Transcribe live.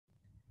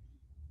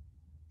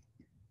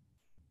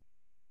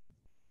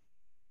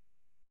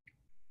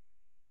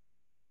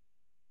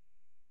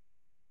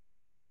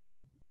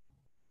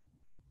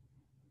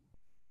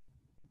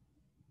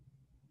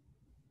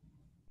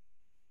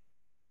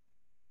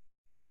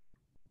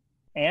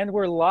And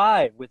we're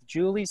live with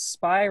Julie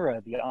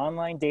Spira, the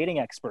online dating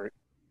expert.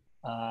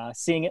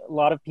 Seeing a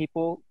lot of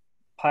people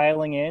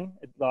piling in,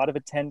 a lot of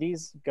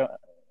attendees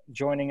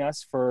joining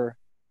us for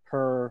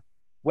her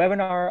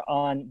webinar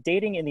on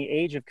dating in the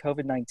age of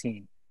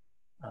COVID-19.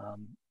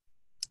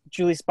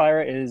 Julie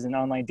Spira is an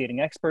online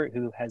dating expert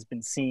who has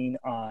been seen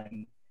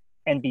on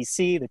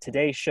NBC, The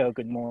Today Show,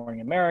 Good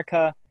Morning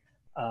America,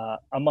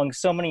 among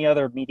so many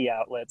other media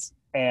outlets,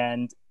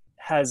 and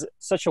has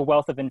such a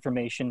wealth of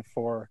information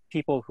for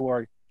people who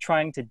are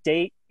trying to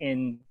date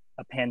in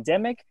a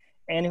pandemic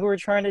and who are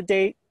trying to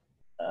date,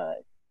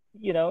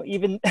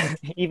 even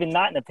even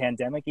not in a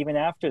pandemic, even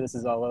after this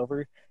is all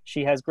over.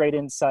 She has great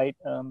insight.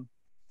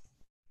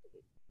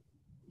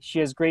 She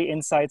has great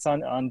insights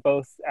on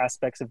both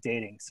aspects of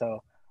dating.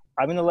 So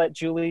I'm going to let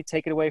Julie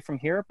take it away from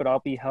here, but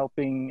I'll be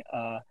helping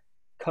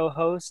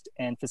co-host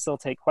and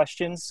facilitate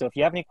questions. So if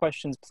you have any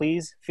questions,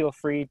 please feel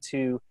free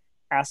to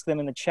ask them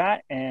in the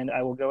chat, and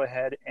I will go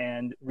ahead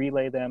and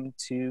relay them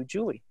to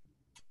Julie.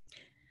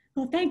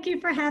 Well, thank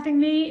you for having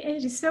me.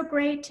 It is so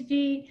great to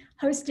be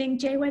hosting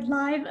JWed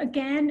Live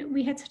again.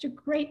 We had such a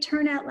great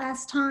turnout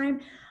last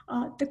time.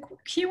 The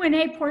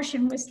Q&A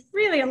portion was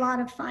really a lot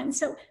of fun.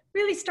 So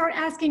really start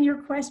asking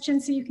your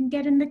questions so you can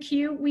get in the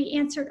queue. We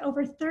answered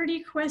over 30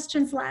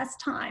 questions last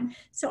time.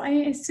 So I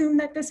assume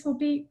that this will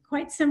be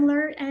quite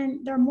similar,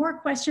 and there are more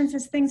questions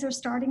as things are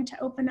starting to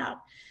open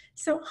up.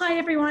 So hi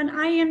everyone,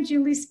 I am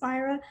Julie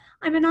Spira.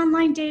 I'm an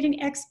online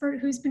dating expert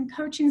who's been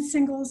coaching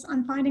singles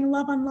on finding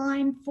love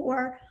online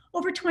for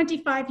over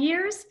 25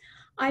 years.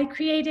 I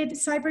created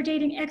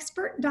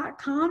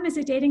cyberdatingexpert.com as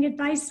a dating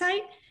advice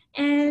site,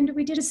 and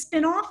we did a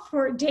spin-off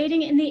for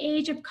dating in the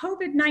age of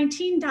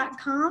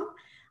COVID-19.com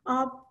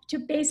to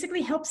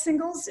basically help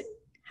singles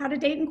how to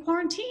date in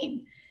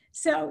quarantine.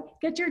 So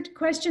get your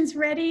questions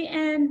ready,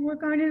 and we're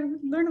going to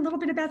learn a little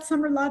bit about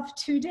summer love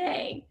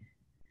today.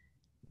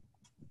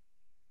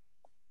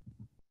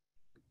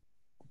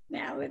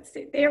 Now let's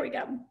see, there we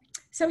go.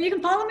 So you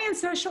can follow me on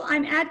social.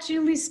 I'm at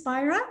Julie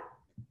Spira.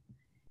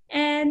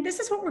 And this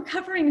is what we're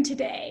covering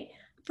today.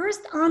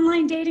 First,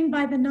 online dating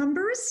by the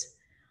numbers.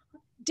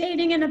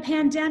 Dating in a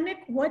pandemic,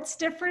 what's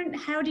different?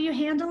 How do you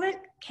handle it?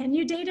 Can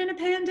you date in a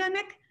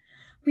pandemic?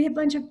 We have a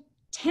bunch of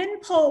 10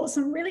 polls,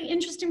 some really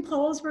interesting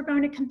polls. We're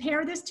going to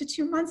compare this to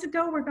 2 months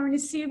ago. We're going to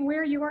see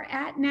where you are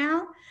at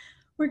now.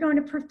 We're going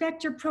to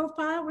perfect your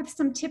profile with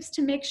some tips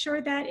to make sure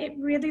that it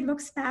really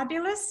looks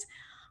fabulous.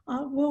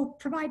 We'll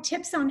provide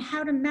tips on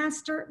how to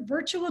master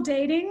virtual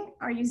dating.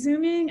 Are you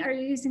Zooming? Are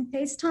you using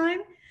FaceTime?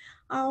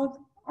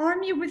 I'll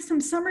arm you with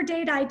some summer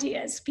date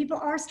ideas. People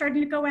are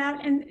starting to go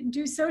out and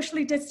do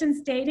socially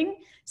distanced dating.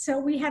 So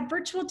we have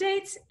virtual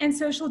dates and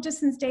social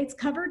distance dates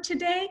covered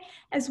today,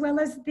 as well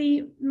as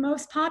the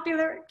most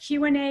popular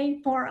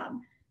Q&A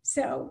forum.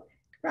 So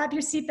grab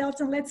your seatbelts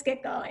and let's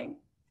get going.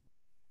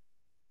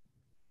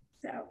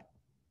 So,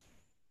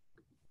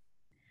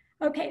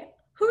 okay.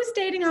 Who's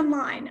dating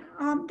online?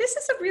 This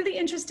is a really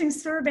interesting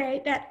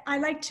survey that I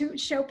like to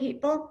show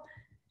people.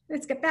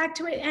 Let's get back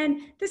to it.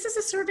 And this is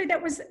a survey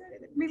that was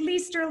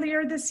released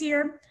earlier this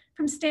year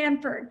from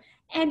Stanford.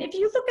 And if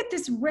you look at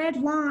this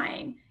red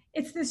line,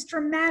 it's this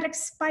dramatic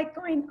spike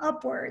going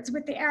upwards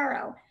with the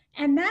arrow.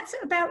 And that's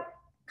about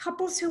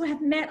couples who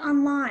have met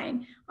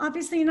online.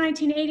 Obviously in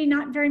 1980,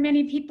 not very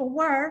many people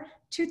were.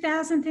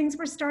 2000, things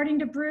were starting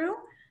to brew.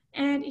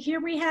 And here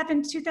we have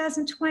in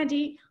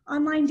 2020,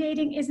 online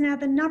dating is now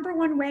the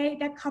 #1 way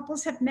that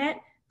couples have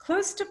met,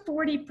 close to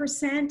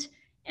 40%.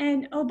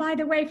 And oh, by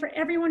the way, for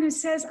everyone who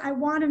says, I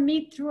want to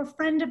meet through a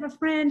friend of a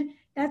friend,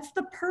 that's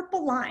the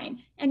purple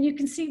line. And you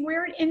can see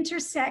where it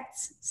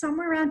intersects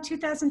somewhere around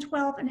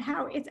 2012 and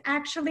how it's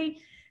actually,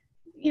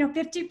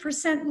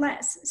 50%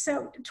 less.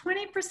 So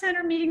 20%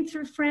 are meeting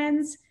through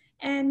friends,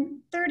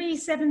 and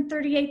 37,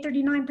 38,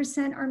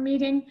 39% are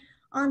meeting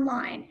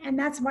online. And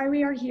that's why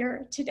we are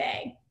here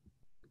today.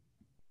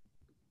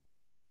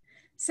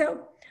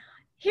 So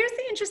here's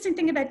the interesting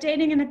thing about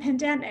dating in a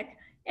pandemic.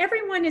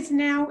 Everyone is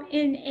now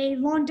in a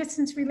long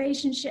distance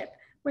relationship,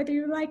 whether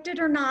you liked it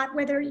or not,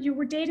 whether you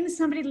were dating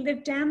somebody who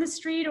lived down the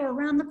street or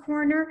around the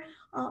corner.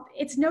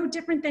 It's no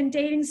different than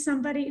dating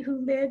somebody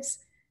who lives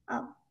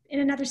in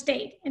another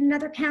state, in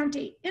another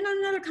county, in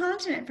another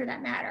continent for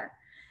that matter.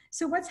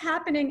 So what's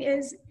happening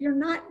is you're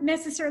not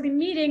necessarily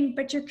meeting,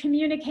 but you're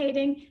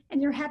communicating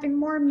and you're having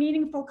more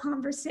meaningful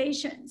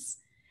conversations.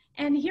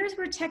 And here's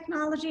where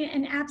technology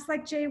and apps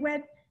like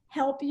JWed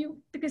help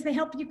you, because they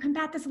help you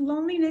combat this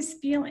loneliness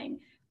feeling.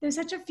 There's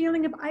such a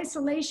feeling of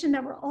isolation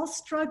that we're all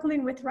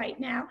struggling with right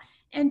now.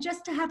 And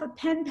just to have a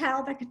pen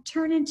pal that could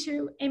turn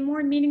into a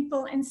more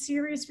meaningful and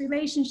serious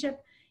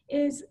relationship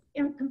is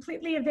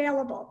completely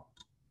available.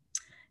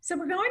 So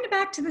we're going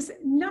back to this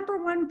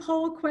 #1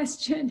 poll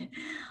question.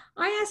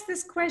 I asked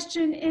this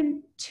question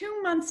in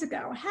 2 months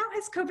ago. How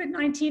has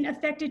COVID-19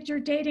 affected your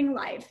dating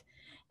life?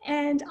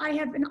 And I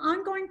have an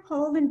ongoing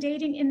poll in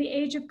dating in the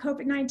age of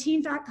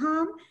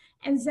COVID-19.com.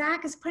 And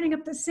Zach is putting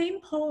up the same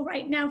poll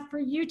right now for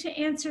you to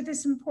answer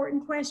this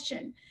important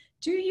question.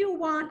 Do you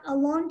want a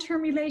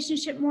long-term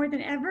relationship more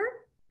than ever?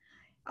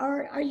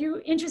 Are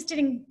you interested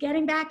in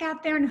getting back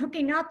out there and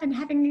hooking up and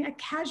having a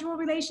casual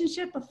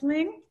relationship, a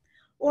fling?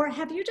 Or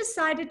have you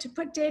decided to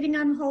put dating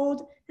on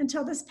hold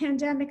until this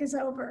pandemic is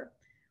over?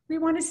 We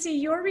want to see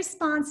your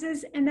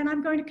responses, and then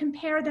I'm going to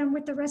compare them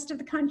with the rest of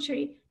the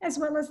country, as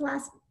well as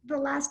the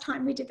last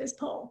time we did this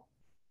poll.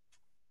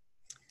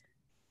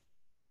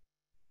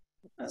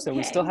 Okay. So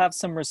we still have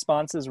some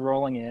responses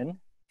rolling in.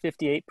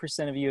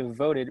 58% of you have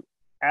voted.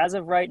 As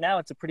of right now,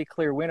 it's a pretty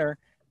clear winner.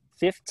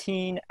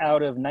 15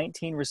 out of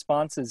 19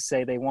 responses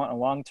say they want a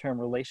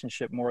long-term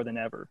relationship more than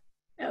ever.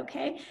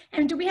 Okay,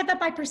 and do we have that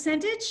by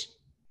percentage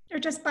or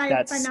just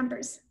by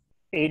numbers?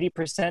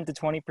 80% to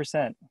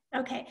 20%.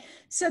 Okay,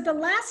 so the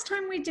last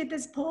time we did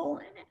this poll,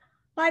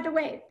 by the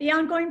way, the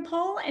ongoing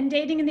poll and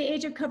dating in the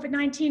age of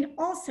COVID-19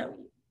 also,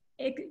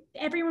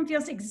 everyone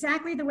feels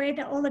exactly the way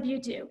that all of you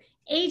do.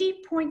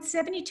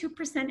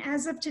 80.72%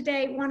 as of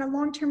today want a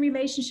long-term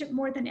relationship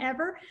more than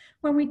ever.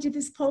 When we did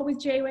this poll with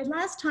JWed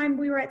last time,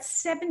 we were at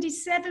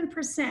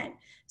 77%.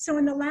 So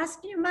in the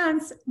last few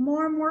months,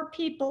 more and more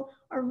people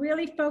are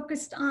really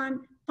focused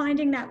on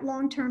finding that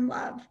long-term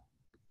love.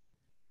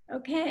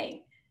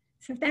 Okay,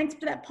 so thanks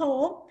for that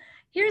poll.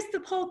 Here's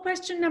the poll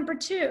question number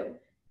 2.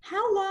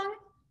 How long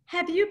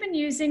have you been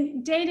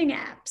using dating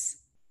apps?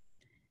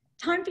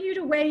 Time for you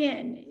to weigh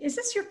in. Is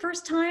this your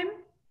first time?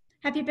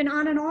 Have you been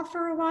on and off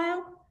for a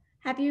while?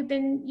 Have you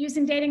been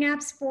using dating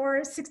apps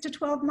for 6 to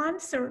 12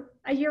 months or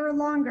a year or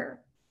longer?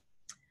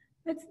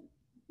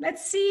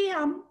 Let's see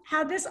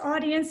how this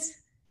audience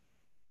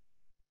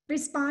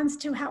responds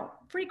to how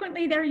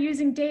frequently they're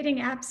using dating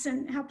apps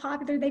and how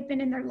popular they've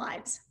been in their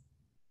lives.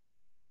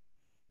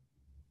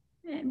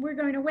 And we're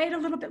going to wait a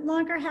little bit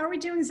longer. How are we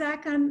doing,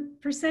 Zach, on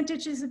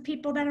percentages of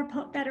people that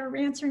are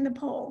answering the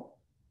poll?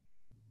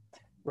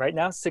 Right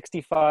now,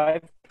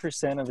 65%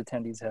 of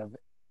attendees have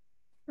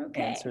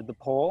answered the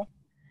poll.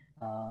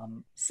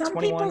 Some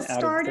 21 people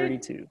out of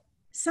 32.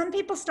 Some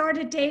people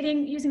started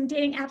using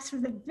dating apps for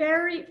the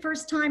very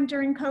first time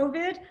during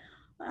COVID.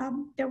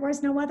 There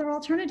was no other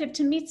alternative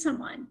to meet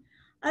someone.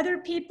 Other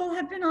people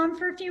have been on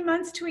for a few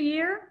months to a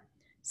year.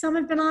 Some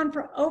have been on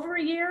for over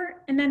a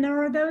year. And then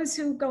there are those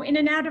who go in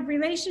and out of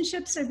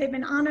relationships, or they've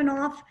been on and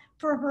off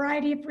for a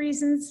variety of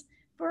reasons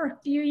for a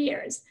few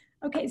years.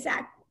 Okay,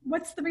 Zach,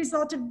 what's the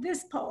result of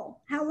this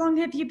poll? How long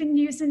have you been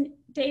using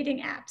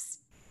dating apps?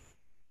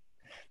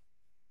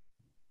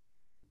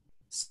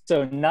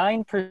 So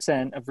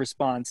 9% of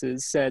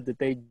responses said that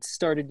they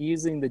started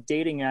using the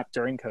dating app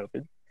during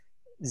COVID.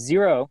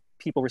 0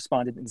 people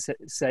responded and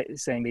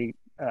saying they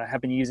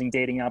have been using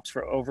dating apps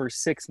for over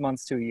 6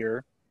 months to a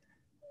year.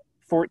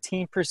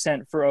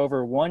 14% for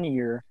over 1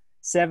 year.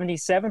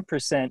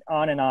 77%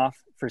 on and off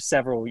for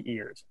several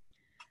years.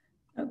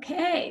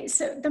 Okay,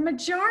 so the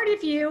majority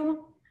of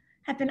you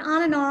have been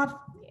on and off.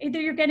 Either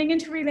you're getting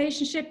into a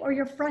relationship or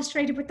you're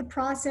frustrated with the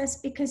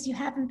process because you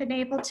haven't been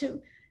able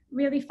to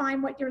really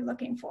find what you're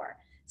looking for.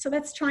 So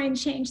let's try and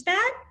change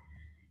that.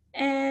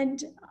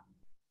 And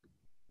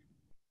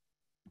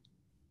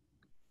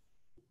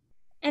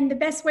the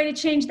best way to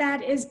change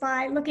that is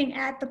by looking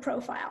at the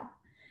profile.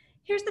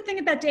 Here's the thing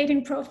about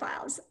dating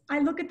profiles. I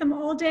look at them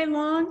all day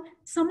long.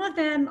 Some of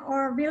them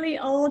are really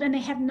old and they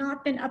have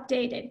not been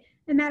updated.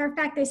 As a matter of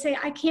fact, they say,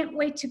 I can't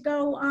wait to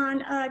go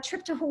on a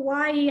trip to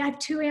Hawaii. I have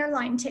 2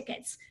 airline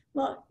tickets.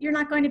 Well, you're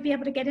not going to be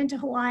able to get into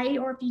Hawaii,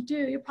 or if you do,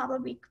 you'll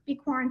probably be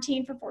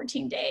quarantined for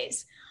 14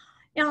 days.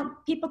 Now,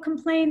 people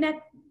complain that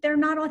they're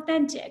not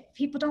authentic.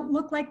 People don't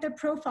look like their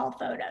profile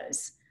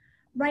photos.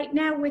 Right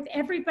now, with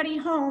everybody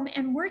home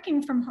and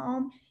working from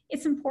home,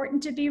 it's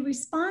important to be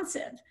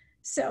responsive.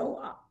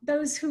 So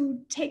those who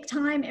take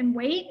time and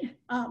wait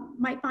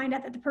might find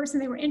out that the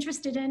person they were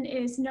interested in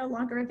is no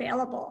longer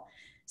available.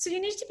 So you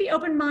need to be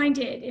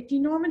open-minded. If you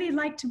normally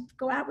like to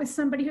go out with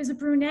somebody who's a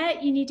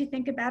brunette, you need to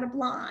think about a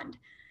blonde.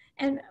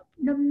 And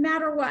no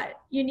matter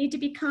what, you need to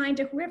be kind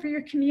to whoever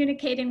you're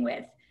communicating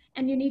with,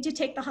 and you need to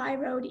take the high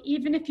road,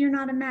 even if you're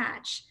not a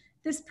match.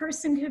 This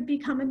person could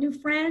become a new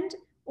friend,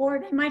 or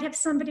they might have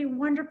somebody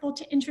wonderful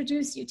to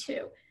introduce you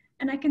to.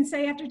 And I can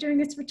say, after doing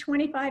this for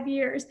 25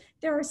 years,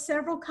 there are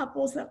several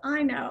couples that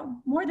I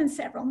know, more than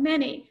several,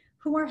 many,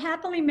 who are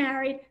happily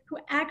married, who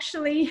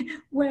actually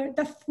were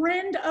the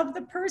friend of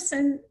the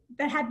person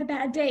that had the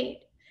bad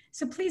date.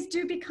 So please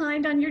do be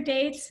kind on your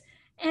dates.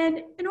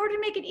 And in order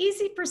to make it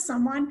easy for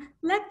someone,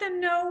 let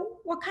them know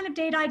what kind of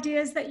date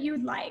ideas that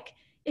you'd like.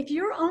 If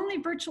you're only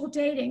virtual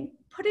dating,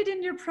 put it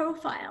in your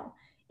profile.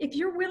 If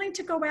you're willing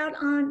to go out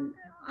on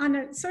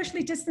a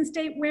socially distanced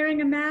date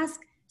wearing a mask,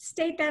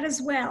 state that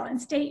as well,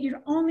 and state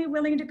you're only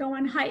willing to go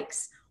on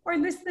hikes, or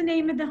list the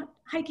name of the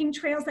hiking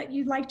trails that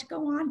you'd like to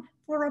go on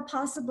for a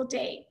possible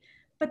date.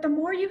 But the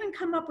more you can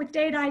come up with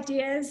date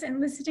ideas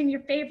and listing your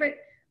favorite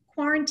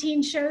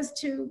quarantine shows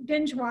to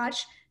binge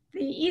watch,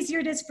 the easier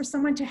it is for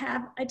someone to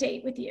have a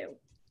date with you.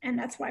 And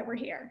that's why we're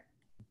here.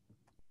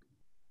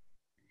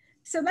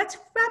 So let's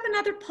grab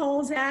another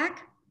poll,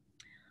 Zach.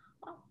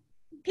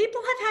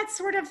 People have had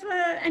sort of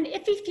an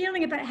iffy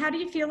feeling about how do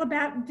you feel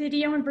about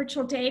video and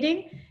virtual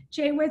dating.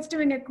 JWed's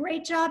doing a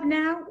great job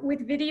now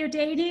with video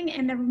dating,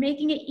 and they're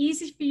making it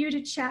easy for you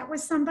to chat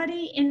with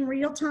somebody in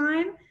real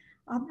time,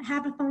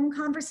 have a phone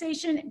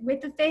conversation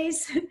with the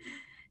face.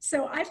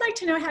 So I'd like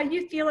to know how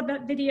you feel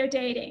about video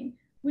dating.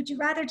 Would you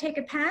rather take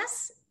a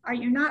pass? Are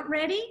you not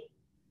ready?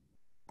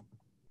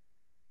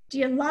 Do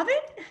you love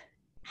it?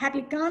 Have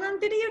you gone on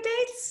video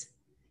dates?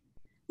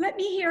 Let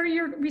me hear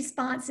your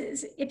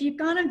responses. If you've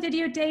gone on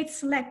video dates,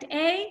 select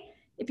A.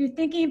 If you're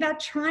thinking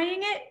about trying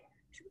it,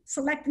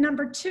 select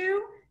number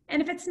 2.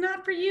 And if it's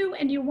not for you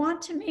and you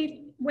want to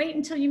wait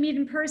until you meet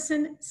in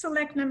person,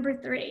 select number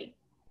 3.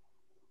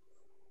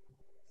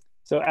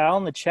 So Al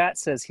in the chat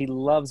says he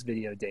loves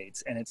video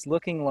dates, and it's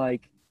looking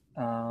like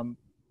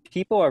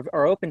people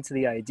are open to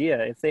the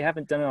idea. If they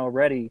haven't done it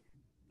already,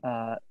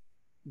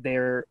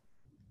 they're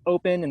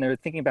open and they're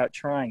thinking about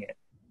trying it.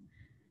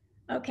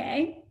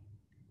 Okay,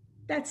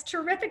 that's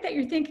terrific that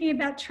you're thinking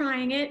about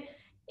trying it.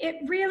 It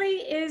really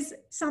is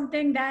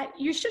something that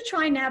you should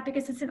try now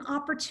because it's an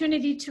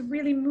opportunity to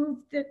really move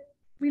the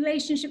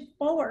relationship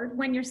forward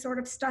when you're sort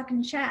of stuck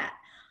in chat.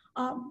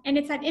 And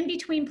it's that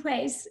in-between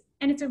place,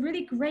 and it's a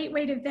really great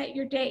way to vet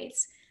your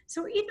dates.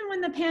 So even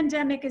when the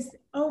pandemic is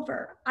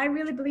over, I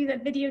really believe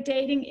that video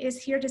dating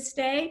is here to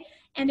stay,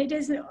 and it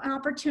is an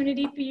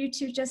opportunity for you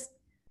to just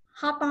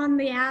hop on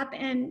the app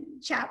and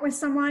chat with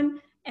someone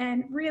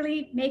and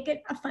really make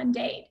it a fun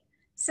date.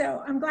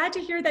 So I'm glad to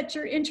hear that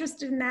you're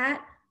interested in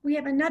that. We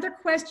have another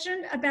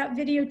question about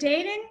video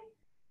dating.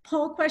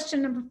 Poll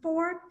question number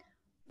 4.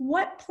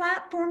 What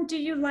platform do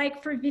you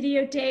like for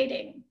video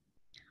dating?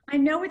 I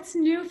know it's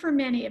new for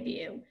many of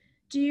you.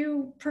 Do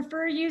you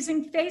prefer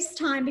using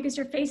FaceTime because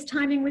you're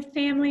FaceTiming with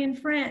family and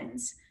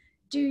friends?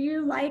 Do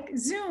you like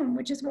Zoom,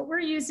 which is what we're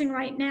using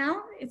right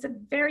now? It's a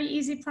very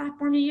easy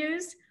platform to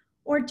use.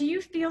 Or do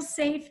you feel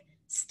safe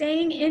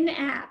staying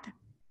in-app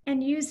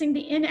and using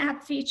the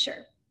in-app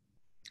feature?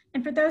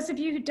 And for those of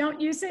you who don't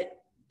use it,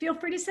 feel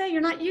free to say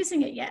you're not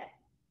using it yet.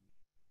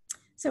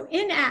 So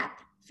in-app,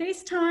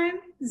 FaceTime,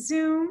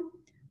 Zoom,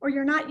 or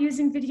you're not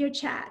using video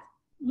chat.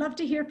 Love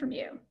to hear from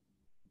you.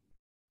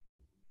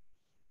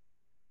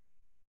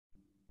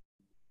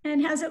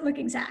 And how's it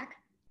looking, Zach?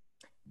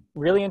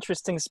 Really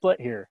interesting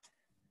split here.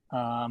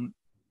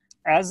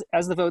 As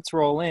the votes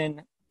roll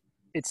in,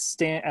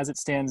 as it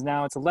stands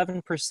now, it's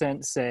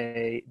 11%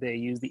 say they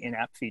use the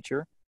in-app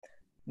feature,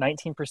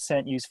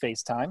 19% use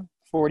FaceTime,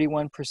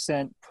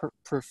 41%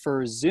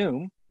 prefer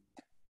Zoom,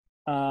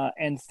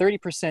 and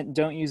 30%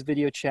 don't use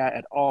video chat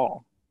at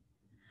all.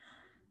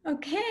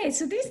 Okay,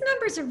 so these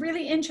numbers are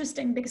really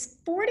interesting because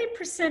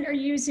 40% are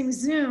using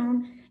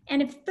Zoom,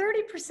 and if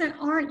 30%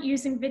 aren't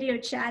using video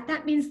chat,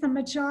 that means the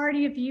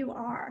majority of you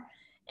are.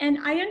 And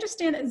I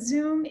understand that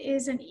Zoom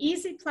is an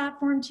easy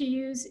platform to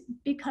use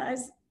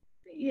because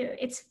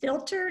it's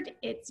filtered,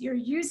 you're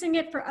using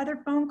it for other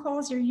phone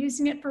calls, you're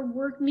using it for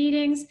work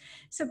meetings.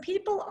 So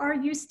people are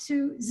used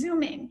to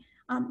Zooming,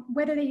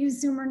 whether they use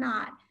Zoom or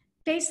not.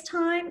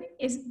 FaceTime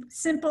is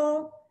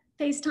simple.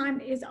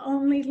 FaceTime is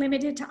only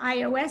limited to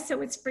iOS,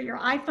 so it's for your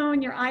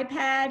iPhone, your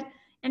iPad,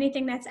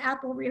 anything that's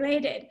Apple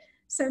related.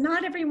 So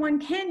not everyone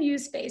can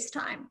use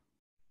FaceTime.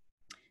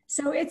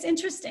 So it's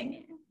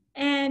interesting.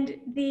 And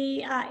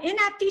the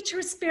in-app feature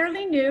is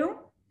fairly new,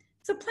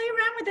 so play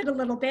around with it a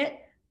little bit.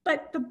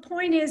 But the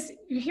point is,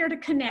 you're here to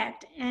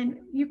connect, and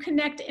you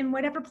connect in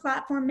whatever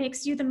platform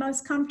makes you the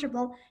most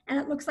comfortable, and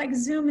it looks like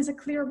Zoom is a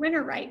clear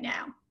winner right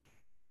now.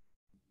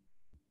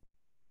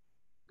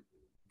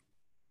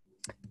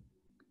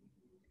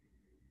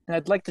 And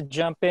I'd like to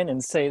jump in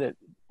and say that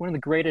one of the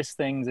greatest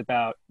things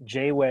about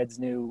JWed's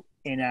new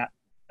in-app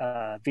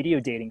video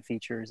dating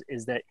features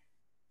is that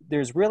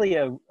there's really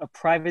a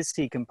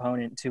privacy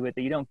component to it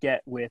that you don't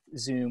get with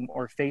Zoom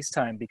or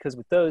FaceTime, because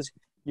with those,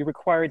 you're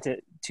required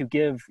to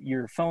give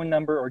your phone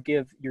number or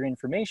give your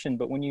information.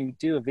 But when you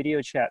do a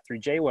video chat through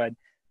JWed,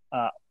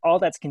 all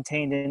that's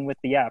contained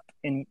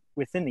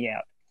within the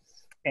app.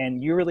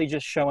 And you're really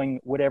just showing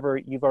whatever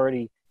you've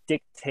already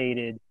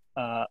dictated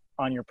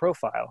on your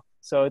profile.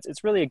 So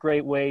it's really a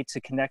great way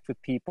to connect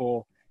with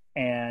people,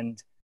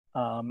 and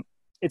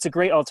it's a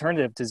great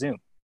alternative to Zoom.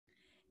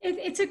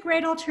 It's a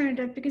great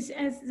alternative because,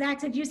 as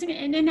Zach said, using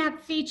an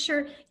in-app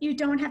feature, you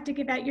don't have to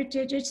give out your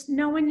digits.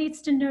 No one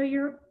needs to know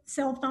your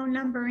cell phone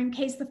number in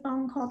case the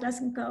phone call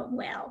doesn't go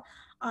well.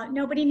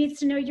 Nobody needs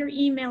to know your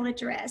email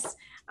address.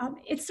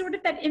 It's sort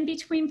of that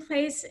in-between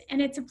place,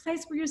 and it's a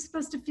place where you're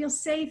supposed to feel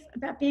safe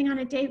about being on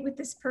a date with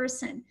this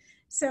person.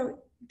 So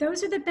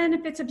those are the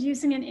benefits of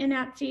using an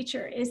in-app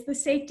feature, is the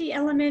safety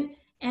element,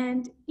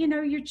 and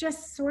you're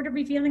just sort of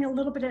revealing a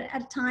little bit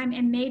at a time,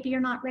 and maybe you're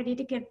not ready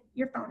to give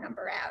your phone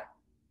number out.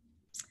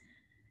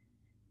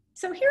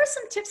 So here are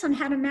some tips on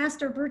how to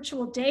master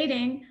virtual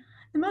dating.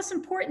 The most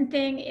important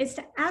thing is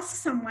to ask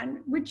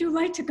someone, would you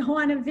like to go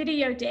on a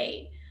video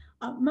date?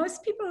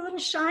 Most people are a little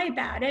shy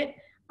about it,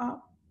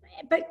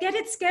 but get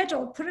it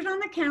scheduled, put it on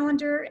the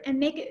calendar, and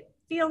make it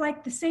feel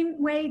like the same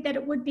way that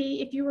it would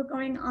be if you were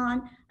going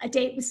on a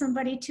date with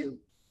somebody to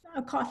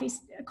a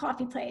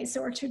coffee place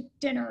or to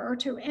dinner or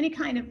to any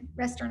kind of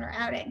restaurant or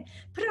outing.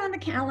 Put it on the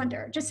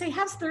calendar. Just say,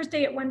 how's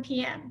Thursday at 1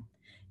 p.m.?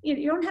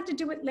 You don't have to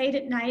do it late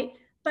at night,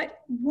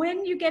 but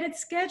when you get it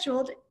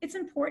scheduled, it's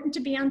important to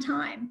be on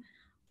time.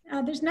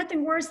 There's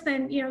nothing worse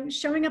than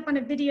showing up on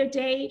a video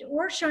date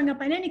or showing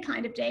up on any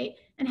kind of date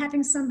and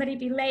having somebody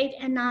be late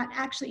and not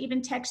actually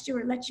even text you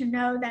or let you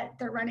know that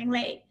they're running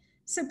late.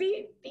 So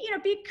be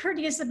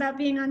courteous about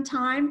being on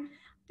time.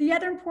 The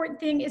other important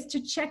thing is to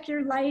check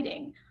your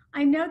lighting.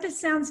 I know this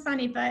sounds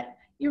funny, but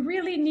you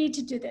really need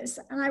to do this.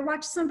 And I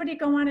watched somebody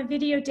go on a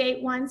video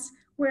date once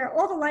where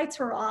all the lights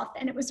were off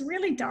and it was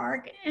really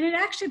dark and it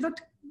actually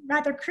looked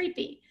rather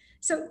creepy.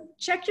 So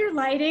check your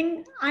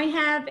lighting. I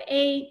have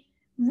a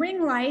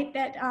ring light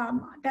that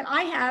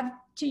I have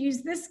to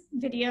use this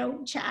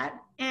video chat,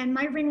 and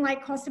my ring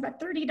light cost about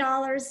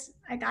 $30.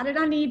 I got it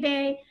on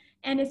eBay,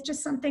 and it's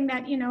just something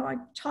that I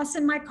toss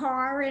in my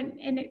car and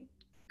it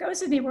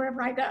goes with me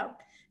wherever I go.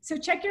 So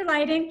check your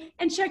lighting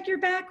and check your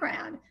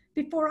background.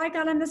 Before I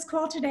got on this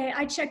call today,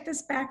 I checked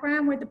this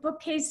background where the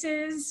bookcase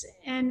is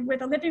and where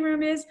the living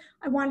room is.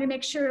 I wanted to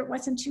make sure it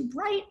wasn't too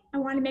bright. I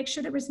wanted to make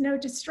sure there was no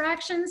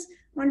distractions. I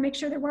wanted to make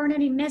sure there weren't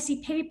any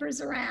messy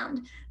papers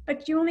around.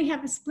 But you only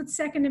have a split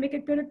second to make a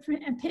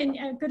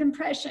good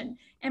impression.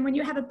 And when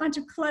you have a bunch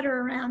of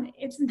clutter around,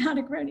 it's not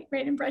a great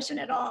impression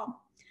at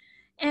all.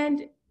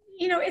 And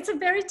it's a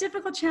very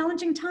difficult,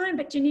 challenging time,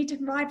 but you need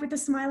to arrive with a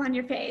smile on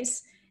your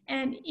face.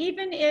 And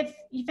even if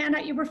you found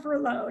out you were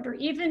furloughed, or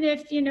even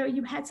if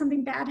you had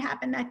something bad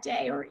happen that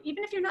day, or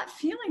even if you're not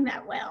feeling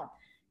that well,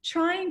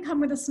 try and come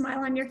with a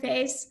smile on your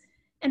face.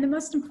 And the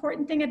most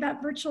important thing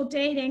about virtual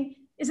dating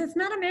is it's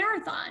not a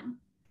marathon.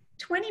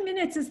 20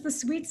 minutes is the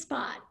sweet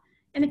spot.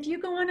 And if you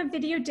go on a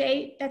video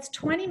date that's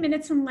 20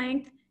 minutes in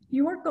length,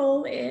 your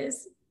goal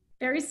is,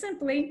 very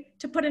simply,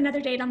 to put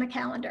another date on the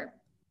calendar.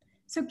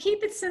 So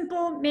keep it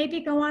simple. Maybe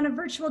go on a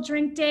virtual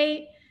drink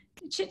date,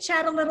 chit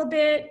chat a little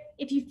bit.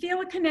 If you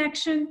feel a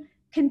connection,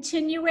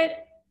 continue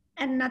it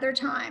at another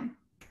time.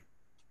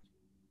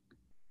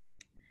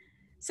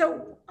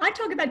 So I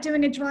talk about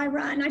doing a dry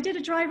run. I did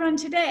a dry run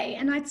today,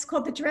 and it's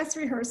called the dress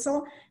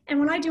rehearsal. And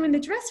what I do in the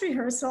dress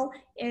rehearsal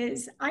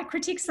is I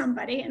critique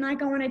somebody, and I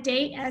go on a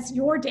date as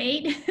your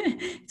date.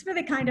 It's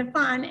really kind of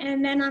fun.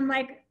 And then I'm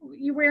like,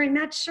 you wearing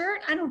that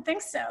shirt? I don't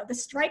think so. The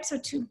stripes are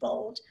too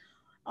bold.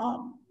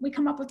 We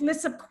come up with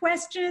lists of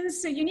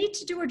questions. So you need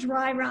to do a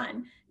dry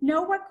run.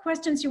 Know what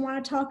questions you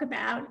want to talk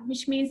about,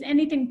 which means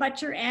anything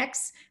but your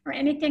ex or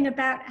anything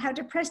about how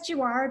depressed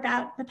you are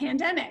about the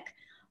pandemic.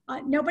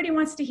 Nobody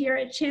wants to hear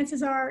it.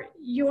 Chances are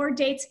your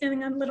date's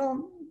feeling a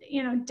little,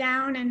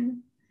 down and,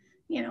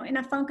 in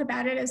a funk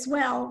about it as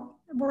well.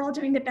 We're all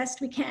doing the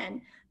best we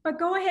can. But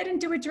go ahead and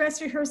do a dress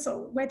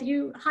rehearsal. Whether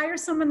you hire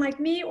someone like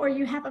me or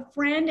you have a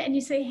friend and you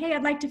say, hey,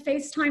 I'd like to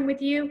FaceTime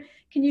with you.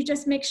 Can you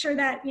just make sure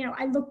that,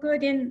 I look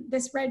good in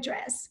this red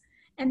dress?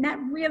 And that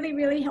really,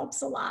 really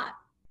helps a lot.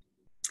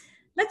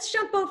 Let's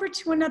jump over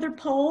to another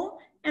poll.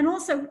 And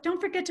also,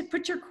 don't forget to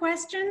put your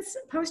questions,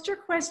 post your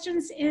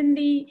questions in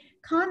the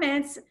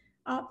comments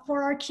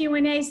for our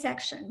Q&A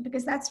section,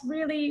 because that's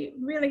really,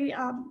 really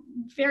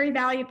very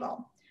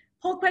valuable.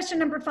 Poll question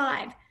number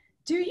 5.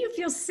 Do you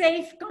feel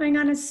safe going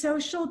on a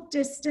social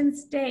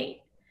distance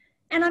date?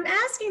 And I'm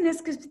asking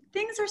this because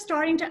things are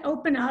starting to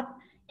open up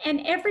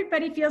and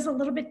everybody feels a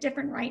little bit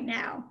different right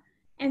now.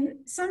 And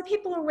some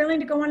people are willing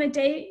to go on a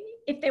date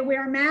if they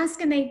wear a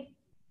mask and they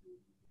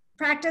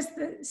practice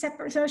the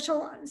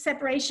social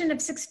separation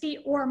of 6 feet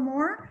or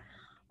more.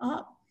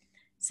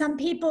 Some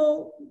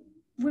people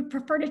would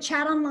prefer to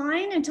chat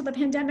online until the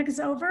pandemic is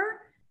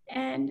over.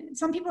 And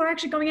some people are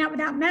actually going out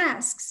without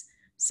masks.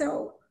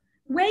 So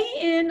weigh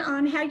in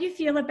on how you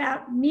feel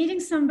about meeting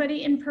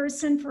somebody in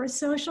person for a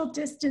social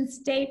distance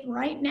date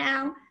right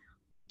now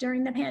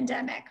during the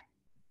pandemic.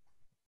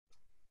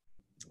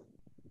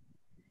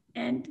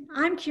 And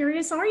I'm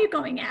curious, are you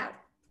going out?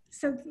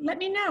 So let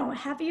me know,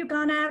 have you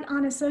gone out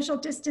on a social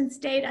distance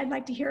date? I'd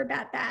like to hear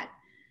about that.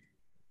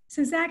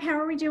 So Zach, how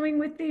are we doing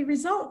with the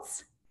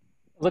results?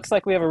 Looks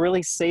like we have a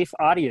really safe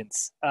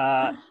audience.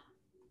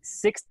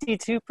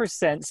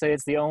 62% say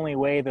it's the only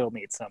way they'll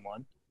meet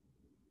someone.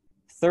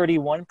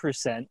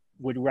 31%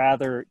 would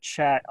rather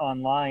chat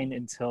online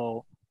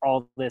until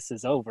all this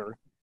is over.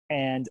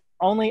 And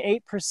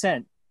only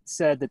 8%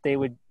 said that they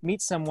would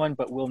meet someone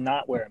but will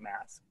not wear a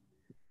mask.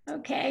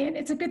 Okay, and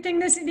it's a good thing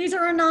these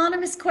are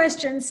anonymous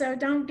questions, so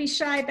don't be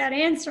shy about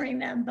answering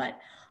them. But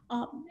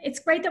it's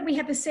great that we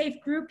have a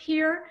safe group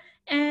here.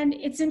 And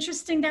it's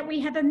interesting that we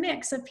have a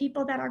mix of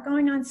people that are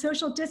going on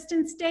social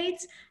distance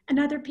dates and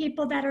other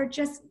people that are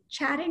just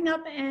chatting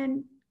up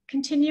and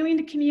continuing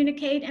to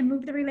communicate and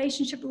move the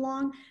relationship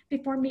along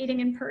before meeting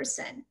in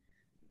person.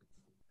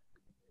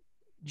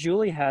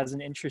 Julie has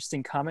an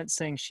interesting comment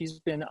saying she's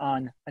been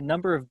on a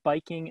number of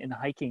biking and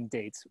hiking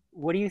dates.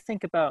 What do you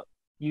think about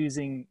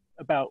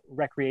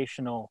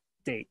recreational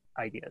date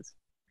ideas?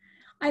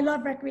 I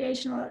love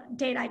recreational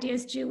date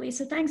ideas, Julie.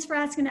 So thanks for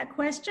asking that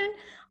question.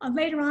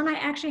 Later on, I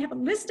actually have a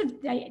list of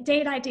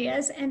date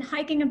ideas, and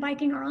hiking and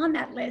biking are on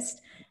that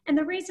list. And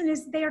the reason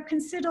is they are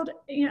considered,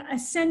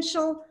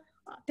 essential.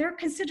 They're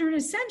considered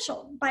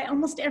essential by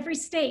almost every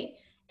state.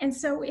 And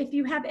so if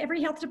you have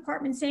every health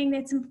department saying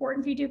that it's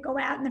important for you to go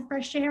out in the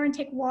fresh air and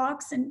take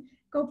walks and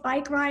go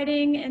bike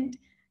riding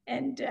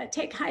and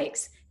take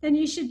hikes, then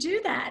you should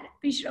do that.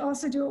 But you should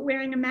also do it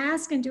wearing a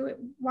mask and do it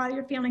while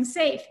you're feeling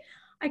safe.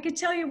 I could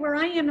tell you where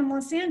I am in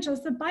Los Angeles,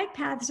 the bike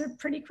paths are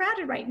pretty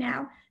crowded right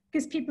now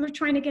because people are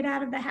trying to get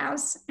out of the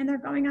house and they're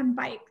going on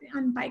bike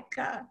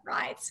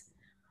rides.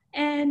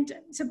 And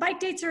so bike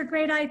dates are a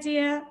great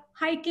idea.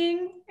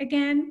 Hiking,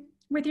 again,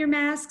 with your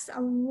masks,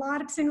 a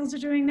lot of singles are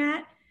doing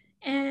that.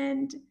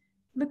 And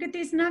look at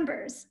these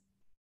numbers.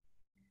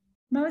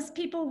 Most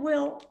people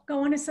will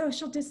go on a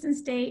social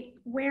distance date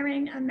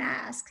wearing a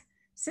mask.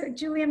 So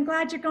Julie, I'm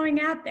glad you're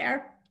going out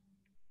there.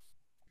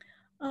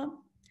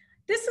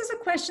 This is a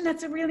question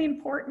that's a really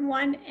important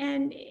one,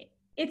 and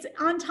it's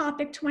on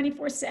topic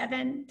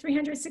 24/7,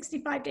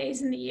 365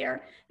 days in the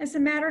year. As a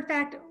matter of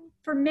fact,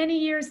 for many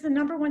years, the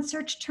 #1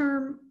 search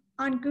term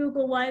on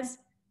Google was,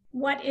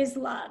 what is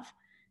love?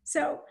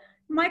 So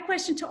my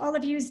question to all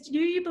of you is, do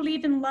you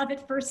believe in love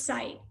at first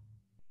sight?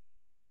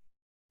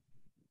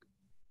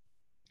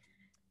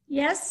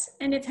 Yes,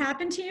 and it's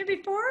happened to you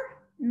before?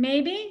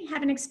 Maybe,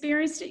 haven't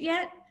experienced it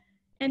yet.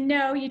 And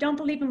no, you don't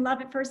believe in love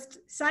at first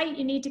sight.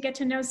 You need to get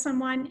to know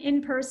someone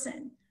in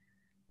person.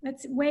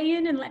 Let's weigh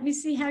in and let me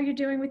see how you're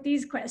doing with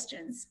these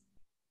questions.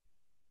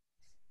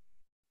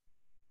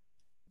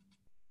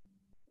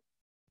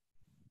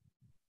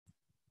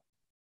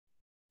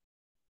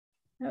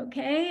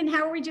 Okay, and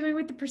how are we doing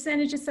with the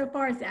percentages so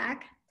far,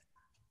 Zach?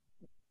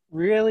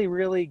 Really,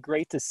 really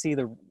great to see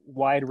the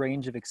wide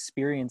range of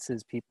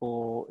experiences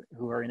people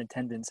who are in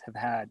attendance have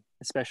had,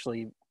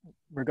 especially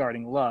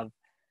regarding love.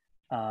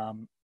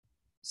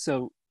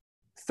 So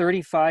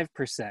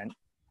 35%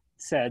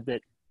 said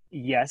that,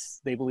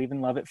 yes, they believe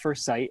in love at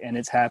first sight and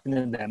it's happened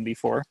to them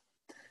before.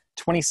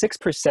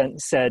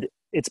 26% said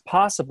it's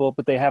possible,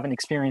 but they haven't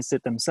experienced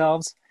it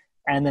themselves.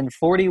 And then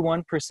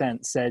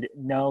 41% said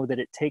no, that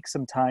it takes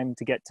some time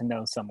to get to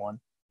know someone.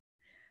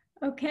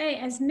 Okay,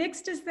 as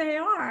mixed as they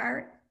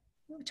are,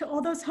 to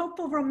all those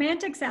hopeful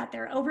romantics out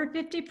there, over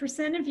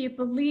 50% of you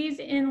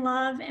believe in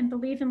love and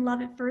believe in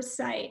love at first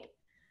sight,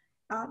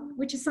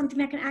 which is something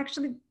that can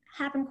actually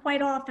happen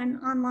quite often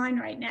online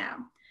right now.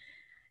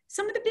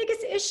 Some of the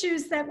biggest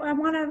issues that I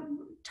want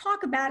to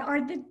talk about are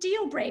the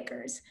deal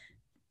breakers.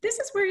 This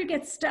is where you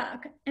get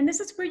stuck, and this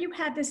is where you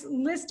have this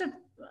list of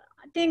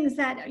things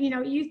that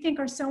you think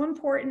are so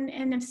important,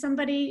 and if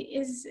somebody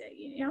is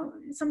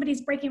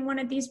somebody's breaking one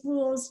of these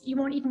rules, you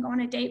won't even go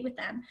on a date with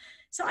them.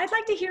 So I'd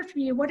like to hear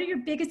from you. What are your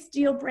biggest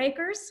deal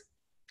breakers?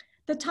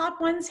 The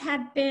top ones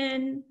have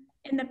been,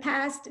 in the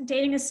past,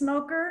 dating a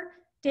smoker,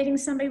 dating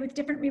somebody with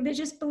different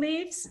religious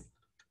beliefs,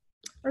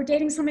 or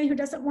dating somebody who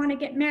doesn't want to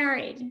get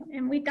married.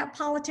 And we've got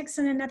politics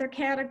in another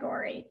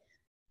category,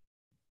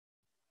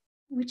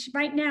 which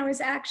right now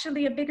is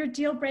actually a bigger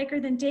deal breaker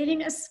than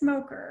dating a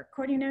smoker,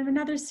 according to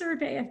another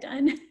survey I've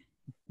done.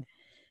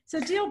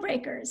 So deal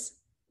breakers.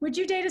 Would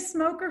you date a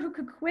smoker who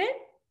could quit?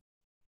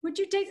 Would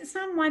you date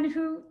someone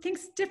who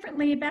thinks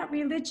differently about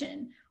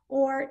religion?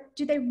 Or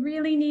do they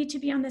really need to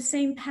be on the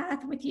same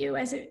path with you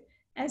as it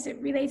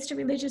relates to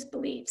religious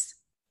beliefs?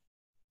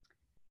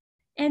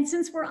 And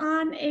since we're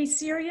on a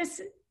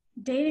serious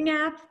dating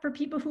app for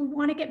people who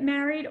want to get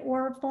married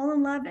or fall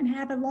in love and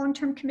have a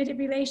long-term committed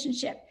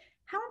relationship,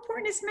 how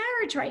important is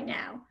marriage right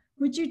now?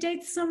 Would you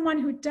date someone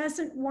who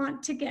doesn't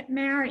want to get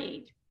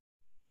married?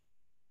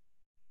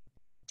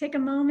 Take a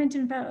moment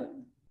and vote.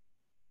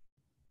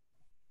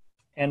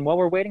 And while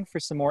we're waiting for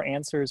some more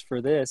answers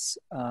for this,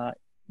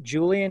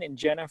 Julian and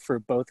Jennifer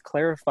both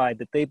clarified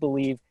that they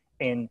believe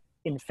in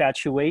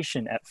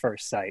infatuation at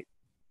first sight.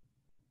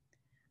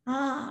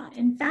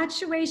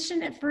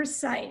 Infatuation at first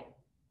sight.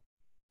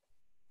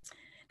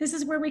 This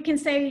is where we can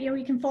say,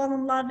 we can fall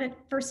in love at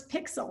first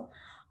pixel.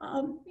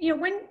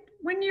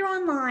 When you're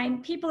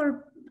online, people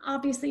are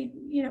obviously,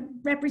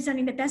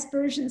 representing the best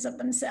versions of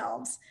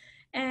themselves.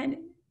 And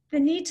the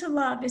need to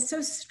love is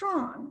so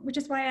strong, which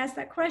is why I asked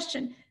that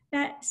question,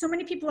 that so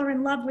many people are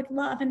in love with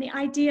love and the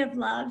idea of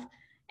love.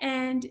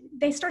 And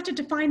they start to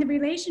define the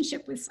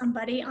relationship with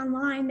somebody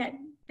online that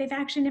they've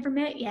actually never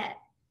met yet.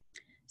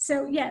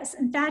 So yes,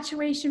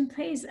 infatuation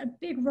plays a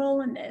big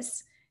role in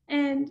this.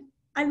 And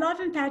I love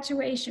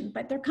infatuation,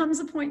 but there comes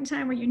a point in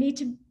time where you need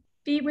to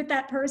be with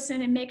that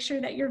person and make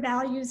sure that your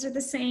values are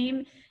the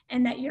same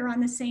and that you're on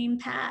the same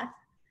path.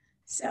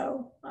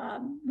 So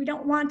we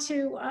don't want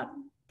to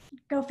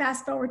go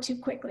fast forward too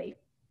quickly.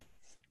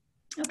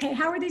 Okay,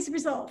 how are these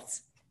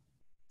results?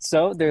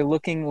 So they're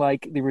looking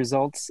like the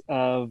results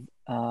of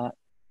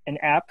an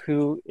app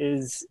who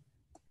is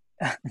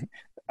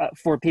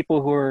for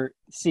people who are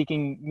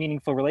seeking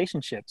meaningful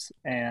relationships.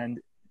 And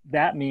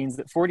that means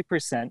that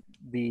 40%,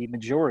 the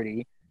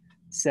majority,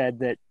 said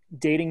that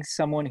dating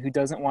someone who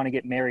doesn't want to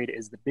get married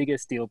is the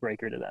biggest deal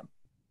breaker to them.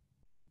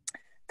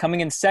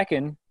 Coming in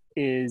second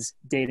is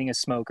dating a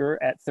smoker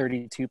at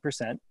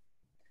 32%.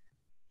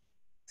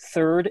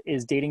 Third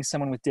is dating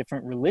someone with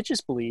different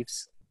religious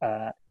beliefs,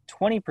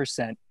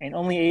 20%, and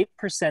only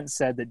 8%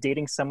 said that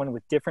dating someone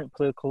with different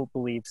political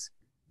beliefs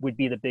would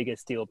be the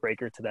biggest deal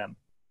breaker to them.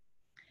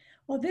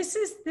 Well, this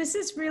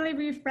is really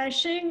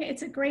refreshing.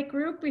 It's a great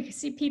group. We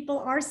see people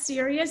are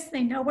serious.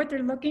 They know what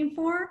they're looking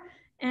for,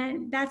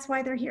 and that's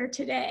why they're here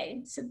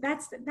today. So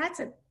that's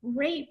a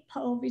great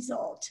poll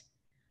result.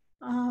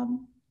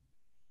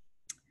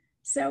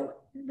 So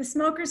the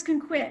smokers can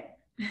quit.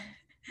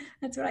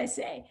 That's what I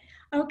say.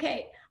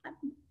 Okay,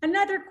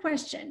 another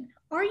question.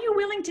 Are you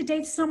willing to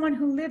date someone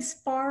who lives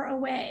far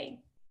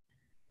away?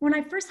 When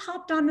I first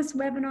hopped on this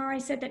webinar, I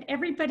said that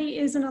everybody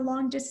is in a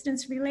long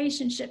distance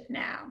relationship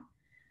now.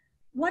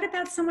 What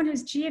about someone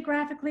who's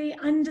geographically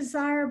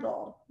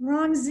undesirable,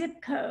 wrong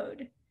zip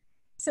code?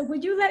 So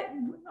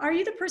are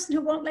you the person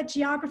who won't let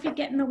geography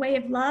get in the way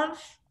of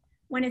love?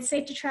 When it's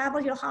safe to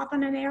travel, you'll hop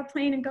on an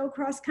airplane and go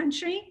cross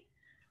country?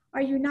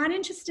 Are you not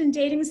interested in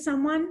dating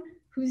someone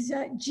who's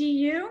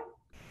GU,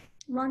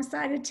 wrong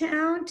side of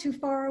town, too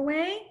far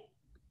away?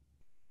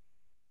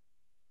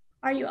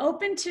 Are you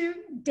open to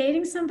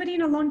dating somebody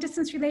in a long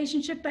distance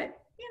relationship, but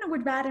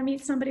would rather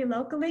meet somebody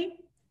locally?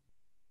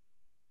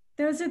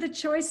 Those are the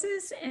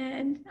choices,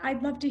 and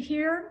I'd love to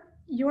hear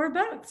your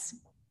votes.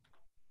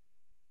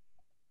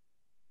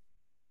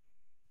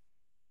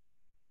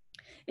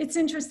 It's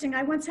interesting.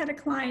 I once had a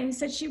client who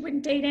said she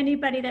wouldn't date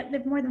anybody that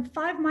lived more than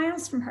 5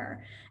 miles from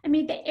her. I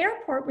mean, the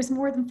airport was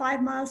more than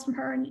 5 miles from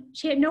her, and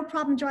she had no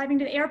problem driving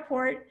to the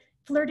airport,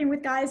 flirting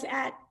with guys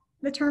at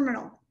the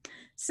terminal.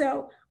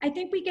 So I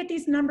think we get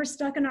these numbers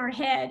stuck in our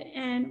head,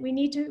 and we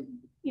need to,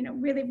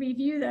 really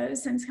review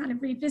those and kind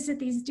of revisit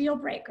these deal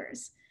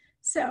breakers.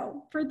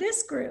 So for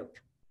this group,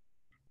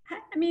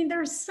 I mean,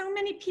 there are so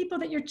many people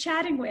that you're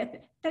chatting with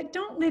that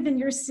don't live in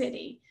your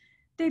city.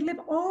 They live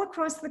all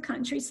across the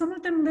country. Some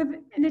of them live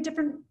in a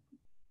different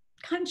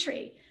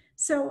country.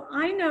 So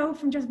I know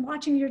from just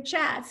watching your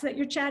chats that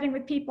you're chatting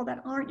with people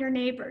that aren't your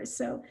neighbors.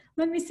 So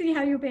let me see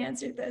how you've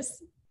answered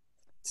this.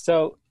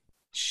 So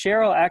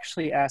Cheryl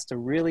actually asked a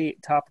really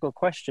topical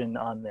question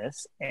on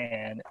this.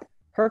 And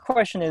her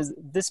question is,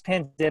 this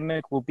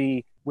pandemic will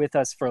be with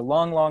us for a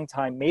long, long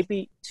time,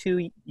 maybe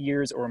 2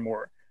 years or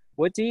more.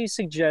 What do you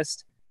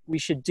suggest we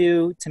should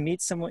do to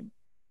meet someone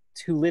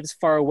who lives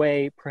far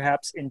away,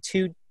 perhaps in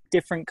 2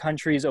 different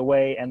countries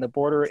away, and the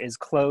border is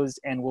closed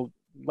and will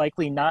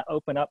likely not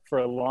open up for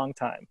a long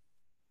time?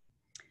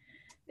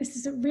 This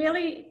is a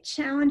really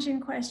challenging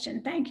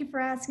question. Thank you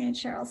for asking it,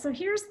 Cheryl. So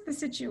here's the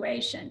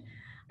situation.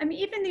 I mean,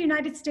 even the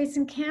United States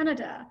and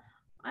Canada,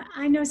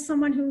 I know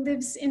someone who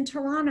lives in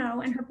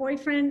Toronto and her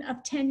boyfriend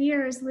of 10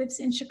 years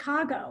lives in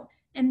Chicago,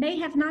 and they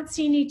have not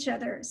seen each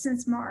other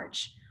since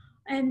March.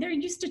 And they're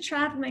used to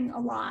traveling a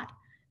lot.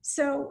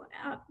 So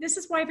this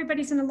is why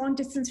everybody's in a long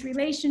distance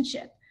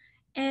relationship.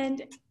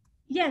 And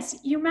yes,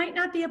 you might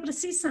not be able to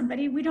see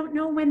somebody. We don't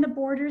know when the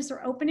borders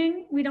are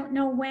opening. We don't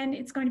know when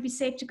it's going to be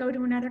safe to go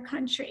to another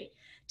country.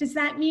 Does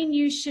that mean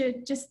you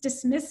should just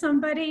dismiss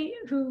somebody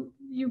who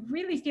you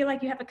really feel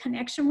like you have a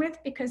connection with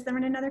because they're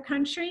in another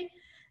country?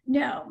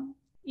 No,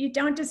 you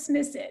don't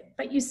dismiss it,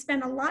 but you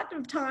spend a lot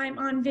of time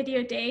on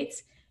video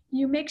dates.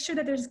 You make sure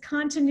that there's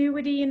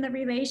continuity in the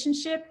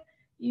relationship.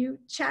 You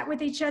chat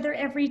with each other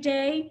every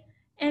day,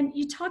 and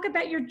you talk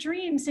about your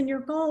dreams and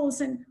your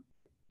goals. And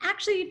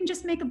actually, you can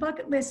just make a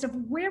bucket list of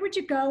where would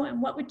you go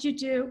and what would you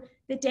do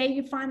the day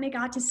you finally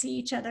got to see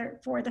each other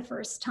for the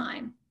first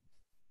time.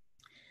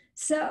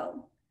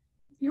 So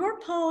your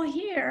poll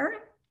here,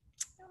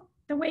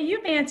 the way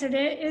you've answered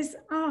it is,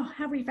 oh,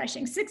 how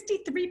refreshing.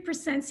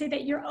 63% say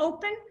that you're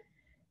open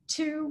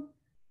to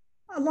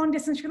a long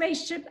distance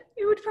relationship.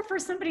 You would prefer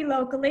somebody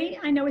locally.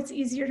 I know it's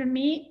easier to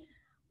meet,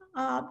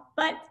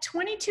 but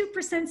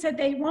 22% said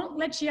they won't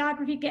let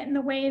geography get in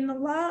the way in the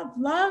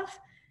love.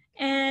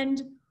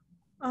 And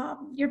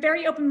you're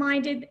very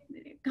open-minded.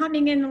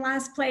 Coming in the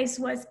last place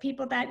was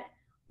people that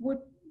would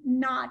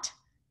not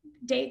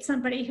date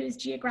somebody who's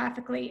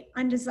geographically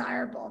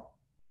undesirable.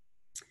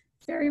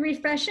 Very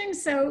refreshing.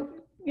 So,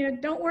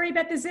 don't worry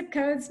about the zip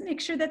codes. Make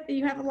sure that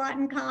you have a lot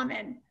in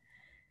common.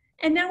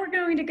 And now we're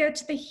going to go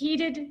to the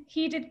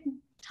heated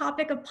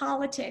topic of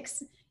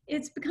politics.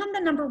 It's become the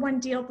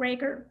 #1 deal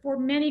breaker for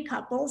many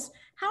couples.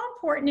 How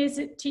important is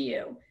it to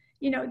you?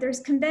 There's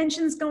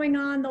conventions going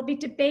on. There'll be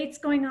debates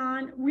going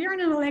on. We're in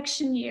an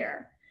election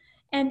year.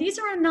 And these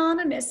are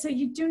anonymous, so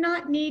you do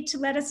not need to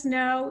let us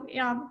know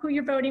who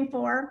you're voting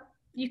for.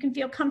 You can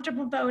feel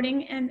comfortable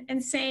voting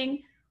and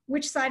saying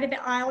which side of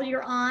the aisle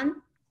you're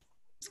on.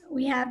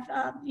 We have,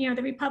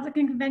 the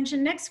Republican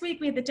convention next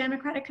week. We have the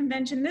Democratic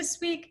convention this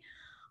week.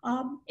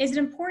 Is it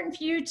important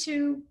for you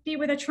to be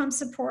with a Trump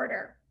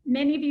supporter?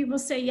 Many of you will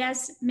say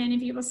yes. Many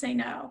of you will say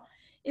no.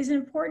 Is it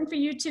important for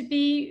you to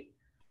be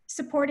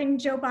supporting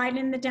Joe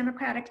Biden, the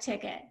Democratic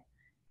ticket?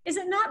 Is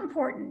it not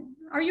important?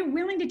 Are you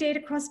willing to date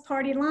across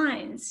party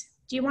lines?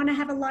 Do you want to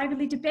have a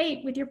lively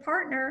debate with your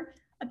partner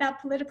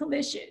about political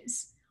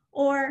issues?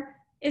 Or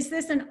is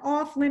this an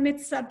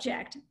off-limits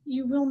subject?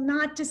 You will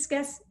not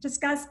discuss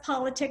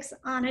politics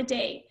on a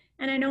date.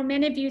 And I know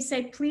many of you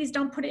say, please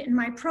don't put it in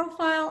my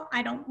profile.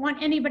 I don't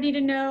want anybody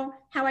to know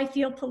how I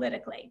feel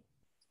politically.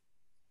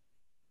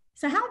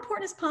 So how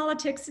important is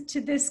politics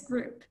to this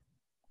group?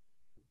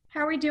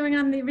 How are we doing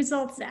on the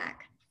results,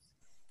 Zach?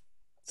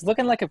 It's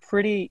looking like a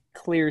pretty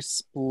clear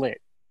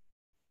split.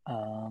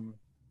 Um,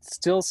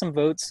 Still some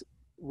votes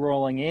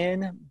rolling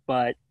in,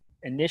 but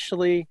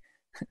initially,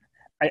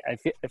 I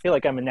feel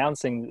like I'm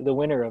announcing the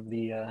winner of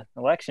the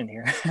election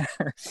here.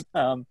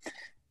 um,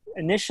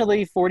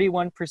 Initially,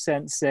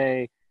 41%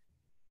 say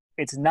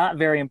it's not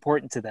very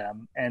important to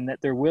them and that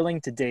they're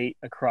willing to date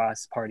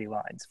across party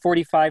lines.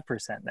 45%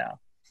 now.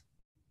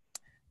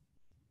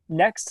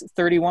 Next,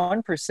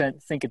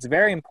 31% think it's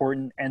very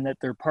important and that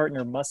their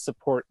partner must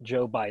support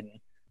Joe Biden.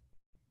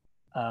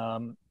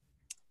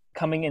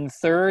 Coming in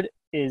third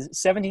is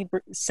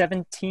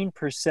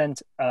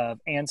 17% of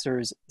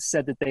answers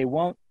said that they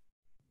won't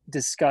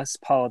discuss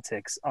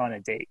politics on a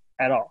date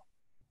at all.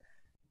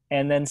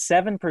 And then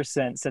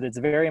 7% said it's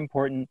very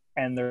important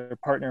and their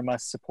partner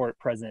must support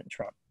President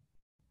Trump.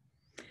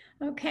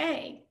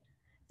 Okay.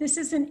 This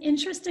is an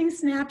interesting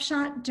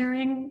snapshot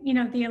during,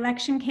 the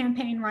election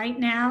campaign right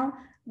now.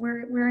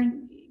 We're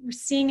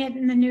seeing it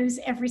in the news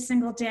every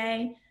single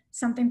day,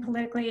 something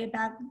politically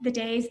about the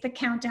days, the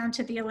countdown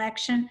to the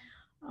election.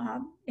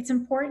 It's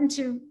important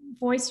to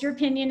voice your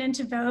opinion and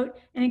to vote.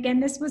 And again,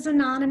 this was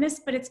anonymous,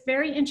 but it's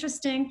very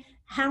interesting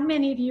how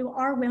many of you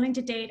are willing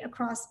to date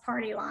across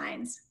party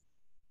lines.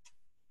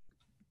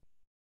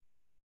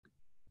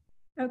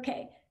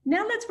 Okay,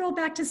 now let's roll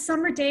back to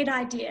summer date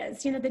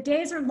ideas. The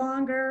days are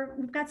longer.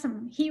 We've got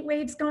some heat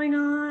waves going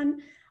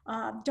on,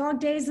 dog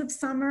days of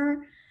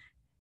summer.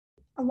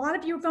 A lot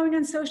of you are going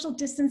on social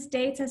distance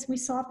dates, as we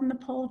saw from the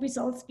poll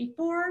results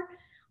before.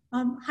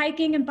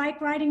 Hiking and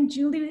bike riding,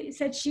 Julie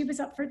said she was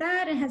up for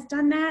that and has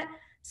done that.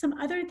 Some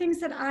other things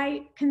that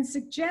I can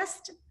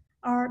suggest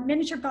are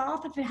miniature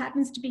golf if it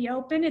happens to be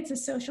open. It's a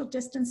social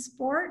distance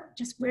sport.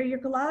 Just wear your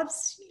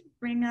gloves,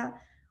 bring a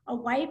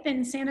wipe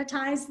and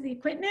sanitize the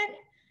equipment.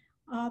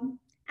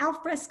 Al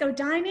fresco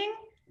dining.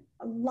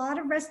 A lot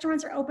of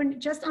restaurants are open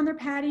just on their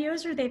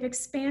patios or they've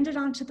expanded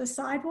onto the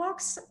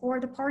sidewalks or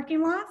the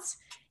parking lots.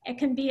 It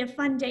can be a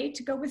fun date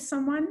to go with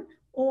someone,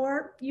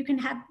 or you can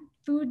have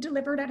food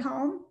delivered at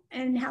home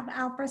and have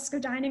al fresco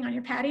dining on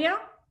your patio.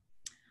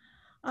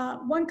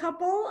 One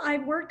couple I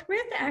worked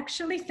with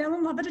actually fell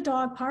in love at a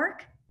dog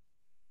park.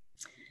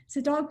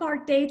 So dog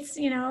park dates,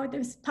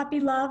 there's puppy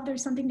love.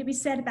 There's something to be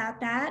said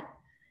about that.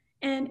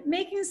 And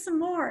making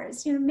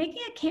s'mores,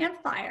 making a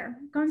campfire,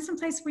 going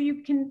someplace where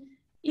you can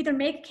either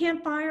make a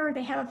campfire or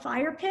they have a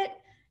fire pit.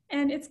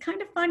 And it's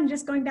kind of fun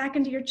just going back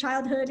into your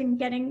childhood and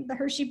getting the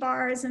Hershey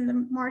bars and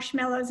the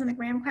marshmallows and the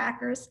graham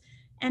crackers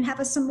and have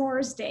a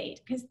s'mores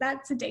date, because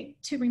that's a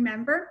date to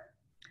remember.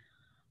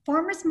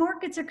 Farmers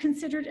markets are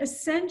considered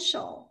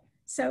essential.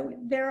 So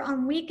they're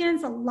on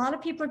weekends. A lot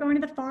of people are going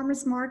to the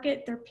farmers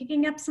market. They're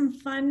picking up some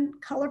fun,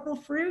 colorful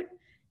fruit,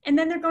 and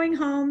then they're going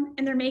home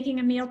and they're making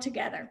a meal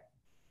together.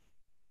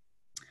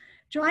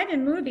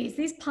 Drive-in movies,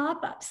 these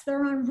pop-ups,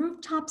 they're on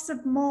rooftops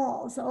of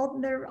malls.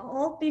 They're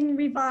all being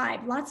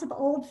revived. Lots of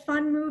old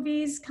fun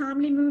movies,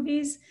 comedy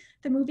movies.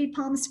 The movie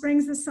Palm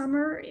Springs this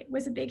summer, it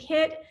was a big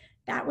hit.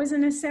 That was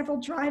in several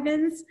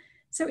drive-ins.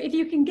 So if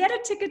you can get a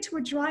ticket to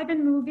a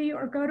drive-in movie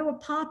or go to a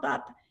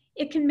pop-up,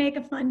 it can make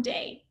a fun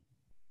day.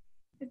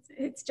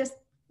 It's just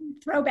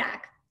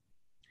throwback.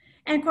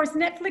 And of course,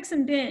 Netflix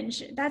and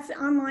binge, that's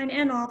online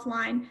and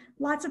offline.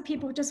 Lots of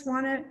people just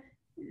want to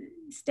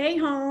stay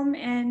home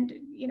and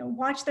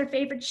watch their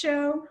favorite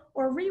show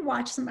or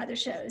rewatch some other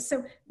shows.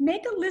 So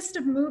make a list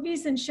of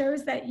movies and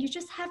shows that you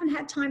just haven't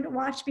had time to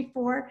watch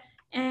before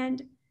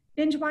and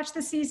binge watch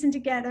the season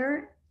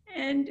together.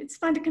 And it's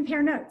fun to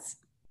compare notes.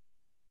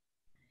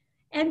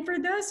 And for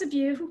those of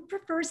you who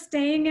prefer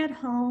staying at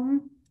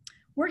home,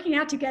 working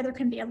out together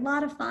can be a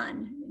lot of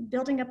fun.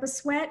 Building up a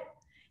sweat,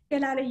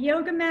 get out a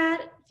yoga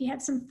mat if you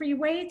have some free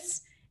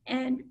weights,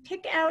 and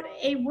pick out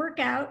a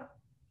workout.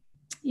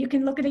 You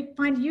can look at it,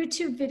 find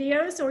YouTube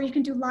videos, or you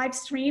can do live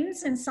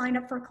streams and sign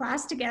up for a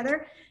class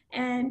together.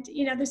 And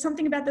there's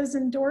something about those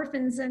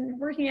endorphins and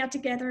working out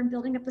together and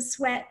building up a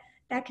sweat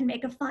that can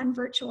make a fun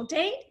virtual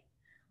date.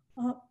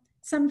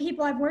 Some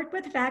people I've worked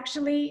with have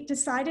actually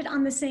decided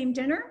on the same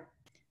dinner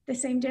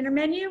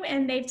menu,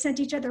 and they've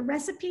sent each other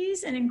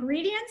recipes and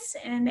ingredients,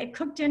 and they've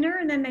cooked dinner,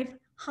 and then they've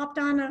hopped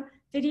on a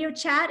video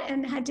chat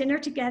and had dinner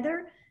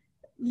together,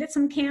 lit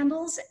some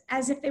candles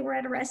as if they were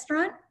at a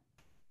restaurant.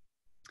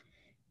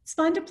 It's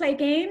fun to play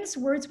games.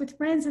 Words with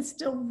Friends is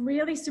still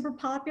really super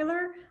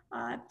popular.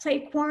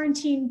 Play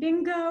quarantine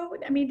bingo.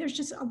 I mean, there's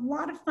just a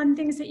lot of fun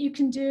things that you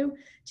can do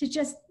to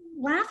just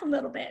laugh a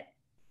little bit.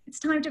 It's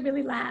time to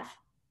really laugh.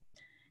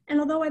 And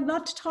although I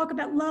love to talk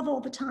about love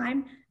all the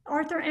time,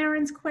 Arthur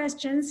Aaron's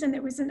questions, and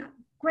there was a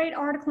great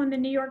article in the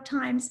New York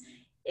Times,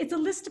 it's a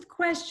list of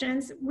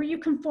questions where you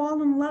can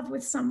fall in love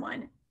with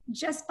someone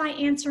just by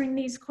answering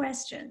these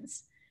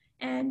questions.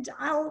 And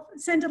I'll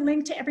send a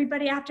link to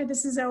everybody after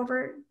this is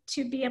over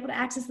to be able to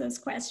access those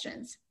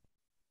questions.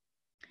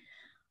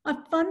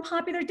 A fun,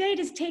 popular date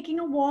is taking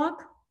a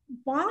walk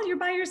while you're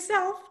by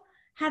yourself,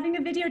 having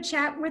a video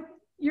chat with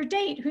your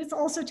date who's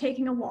also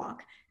taking a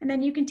walk. And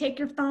then you can take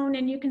your phone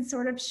and you can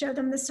sort of show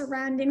them the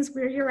surroundings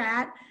where you're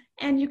at,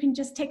 and you can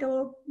just take a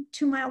little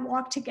 2-mile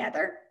walk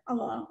together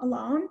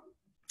alone.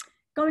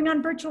 Going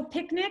on virtual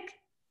picnic,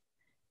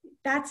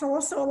 that's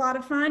also a lot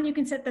of fun. You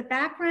can set the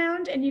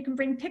background and you can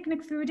bring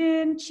picnic food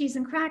in, cheese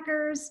and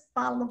crackers,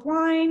 bottle of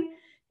wine,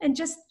 and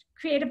just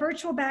create a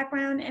virtual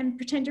background and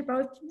pretend you're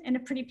both in a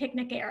pretty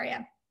picnic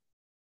area.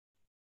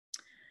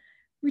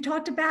 We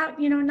talked about,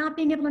 not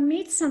being able to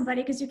meet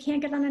somebody because you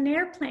can't get on an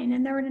airplane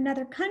and they're in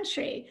another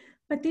country.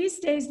 But these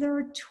days there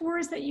are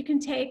tours that you can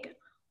take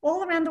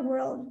all around the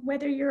world,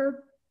 whether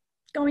you're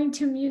going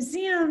to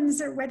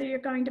museums or whether you're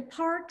going to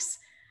parks.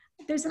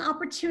 There's an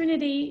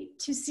opportunity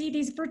to see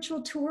these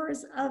virtual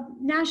tours of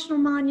national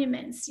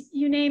monuments,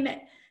 you name it.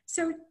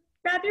 So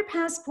grab your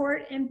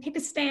passport and pick a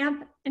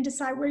stamp and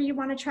decide where you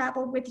want to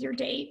travel with your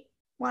date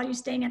while you're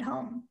staying at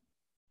home.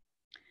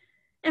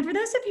 And for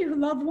those of you who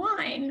love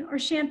wine or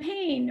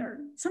champagne or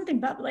something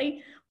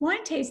bubbly,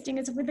 wine tasting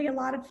is really a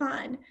lot of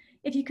fun.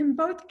 If you can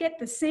both get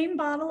the same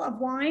bottle of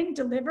wine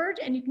delivered,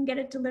 and you can get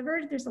it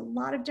delivered, there's a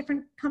lot of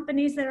different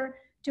companies that are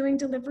doing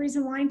deliveries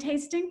and wine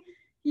tasting.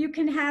 You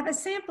can have a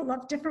sample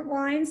of different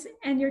wines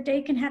and your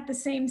date can have the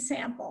same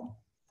sample.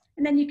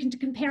 And then you can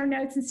compare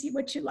notes and see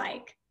what you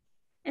like.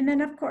 And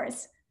then of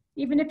course,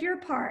 even if you're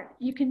apart,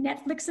 you can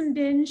Netflix and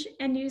binge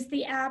and use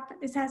the app.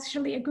 It's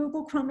actually a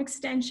Google Chrome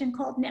extension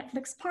called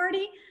Netflix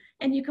Party.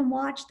 And you can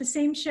watch the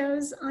same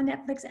shows on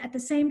Netflix at the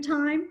same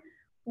time.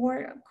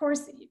 Or of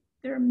course,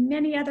 there are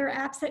many other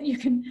apps that you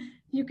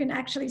can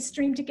actually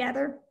stream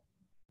together.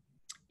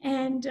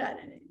 And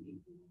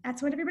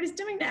that's what everybody's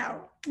doing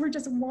now. We're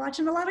just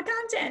watching a lot of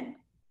content.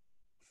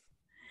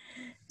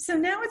 So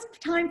now it's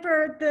time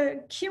for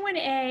the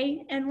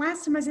Q&A. And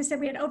last time, as I said,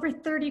 we had over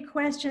 30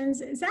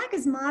 questions. Zach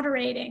is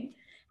moderating.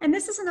 And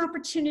this is an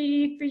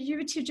opportunity for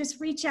you to just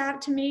reach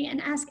out to me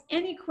and ask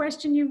any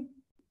question you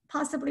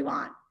possibly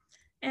want.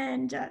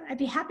 And I'd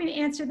be happy to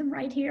answer them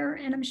right here.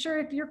 And I'm sure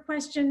if your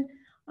question,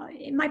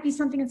 it might be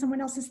something that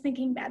someone else is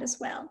thinking about as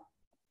well.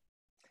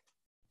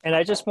 And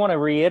I just want to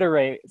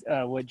reiterate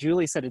what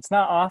Julie said. It's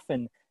not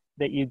often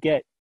that you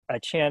get a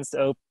chance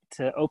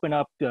to open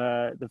up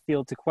the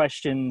field to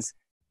questions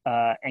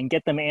and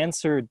get them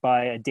answered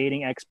by a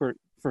dating expert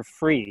for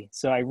free.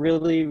 So I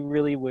really,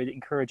 really would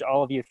encourage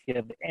all of you, if you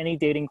have any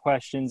dating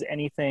questions,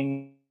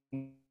 anything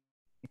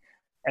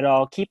at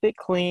all, keep it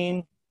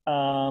clean.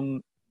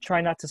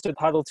 Try not to stir the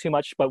puddle too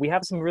much, but we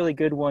have some really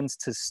good ones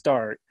to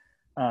start.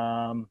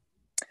 An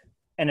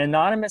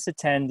anonymous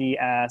attendee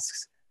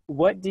asks,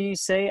 what do you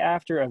say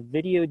after a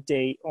video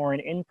date or an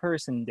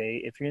in-person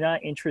date if you're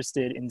not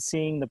interested in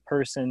seeing the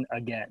person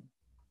again?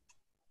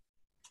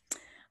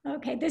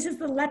 Okay, this is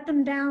the let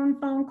them down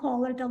phone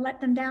call or the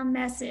let them down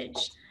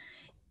message.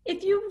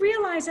 If you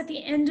realize at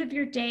the end of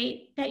your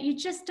date that you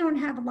just don't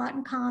have a lot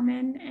in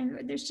common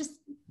and there's just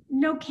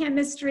no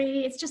chemistry,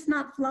 it's just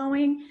not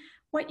flowing,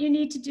 what you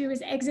need to do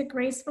is exit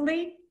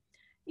gracefully.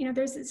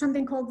 There's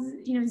something called,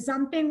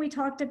 zumping we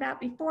talked about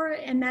before,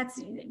 and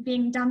that's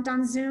being dumped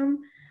on Zoom.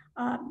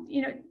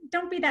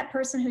 Don't be that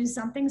person who's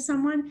zumping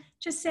someone.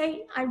 Just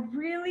say, I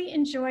really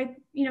enjoyed,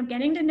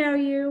 getting to know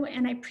you,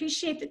 and I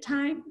appreciate the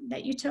time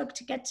that you took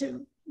to get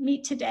to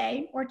meet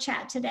today or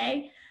chat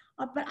today.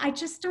 But I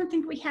just don't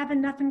think we have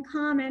enough in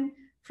common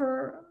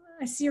for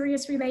a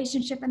serious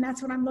relationship, and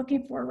that's what I'm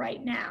looking for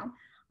right now.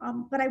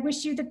 But I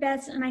wish you the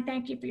best, and I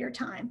thank you for your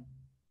time.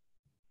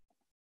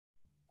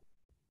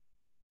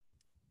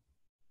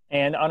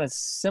 And on a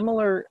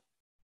similar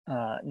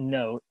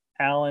note,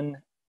 Alan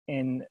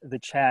in the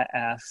chat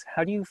asks,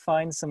 how do you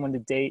find someone to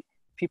date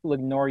if people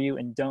ignore you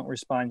and don't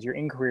respond to your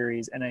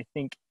inquiries? And I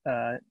think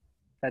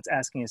that's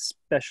asking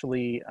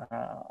especially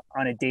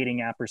on a dating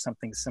app or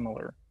something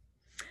similar.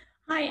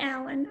 Hi,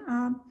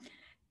 Alan.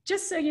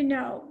 Just so you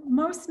know,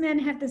 most men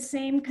have the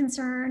same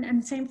concern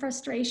and the same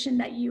frustration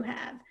that you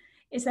have,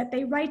 is that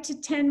they write to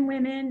 10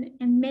 women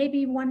and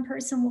maybe one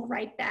person will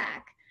write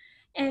back.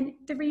 And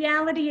the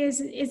reality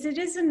is it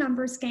is a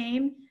numbers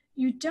game.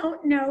 You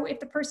don't know if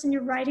the person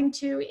you're writing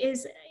to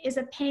is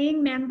a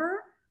paying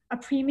member, a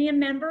premium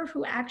member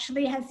who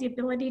actually has the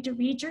ability to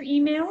read your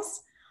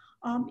emails.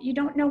 You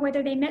don't know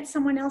whether they met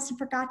someone else and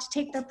forgot to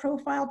take their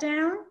profile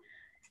down.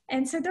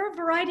 And so there are a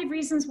variety of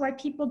reasons why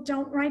people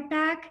don't write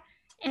back.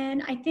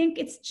 And I think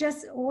it's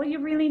just all you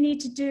really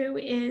need to do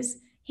is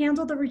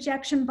handle the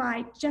rejection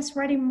by just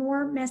writing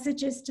more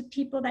messages to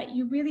people that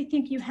you really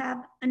think you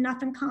have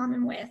enough in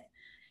common with.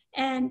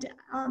 And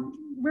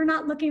we're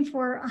not looking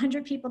for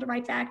 100 people to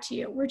write back to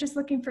you. We're just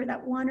looking for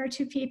that 1 or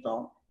 2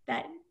 people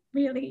that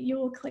really you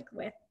will click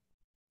with.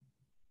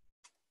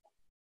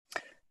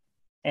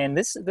 And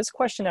this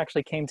question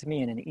actually came to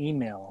me in an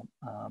email.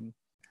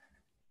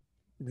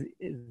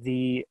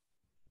 The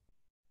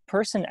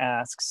person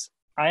asks,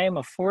 I am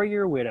a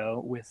 4-year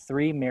widow with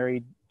 3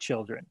 married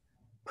children.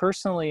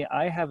 Personally,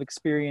 I have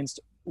experienced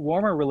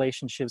warmer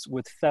relationships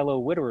with fellow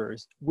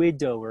widowers,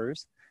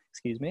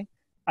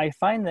 I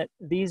find that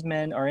these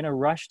men are in a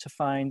rush to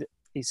find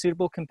a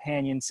suitable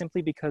companion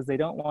simply because they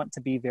don't want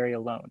to be very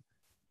alone.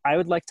 I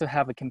would like to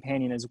have a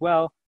companion as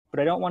well, but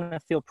I don't want to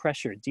feel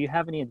pressured. Do you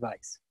have any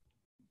advice?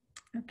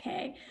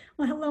 Okay.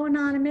 Well, hello,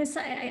 Anonymous.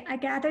 I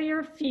gather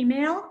you're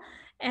female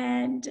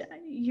and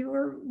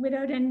you're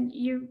widowed and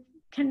you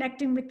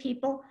connecting with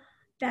people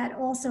that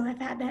also have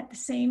had the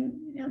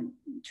same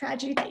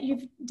tragedy that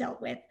you've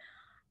dealt with.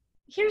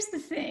 Here's the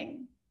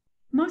thing.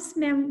 Most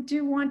men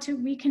do want to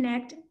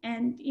reconnect.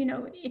 And,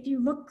 if you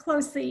look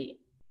closely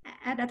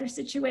at other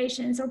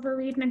situations or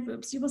bereavement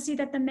groups, you will see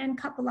that the men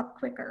couple up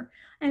quicker.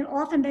 And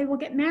often they will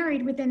get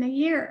married within a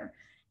year.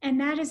 And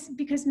that is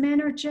because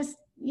men are just,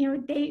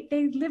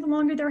 they live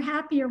longer, they're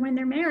happier when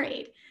they're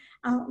married.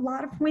 A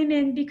lot of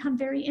women become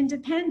very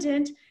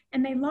independent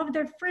and they love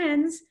their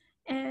friends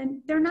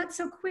and they're not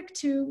so quick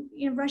to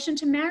rush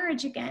into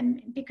marriage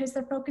again because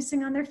they're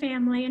focusing on their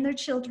family and their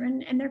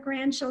children and their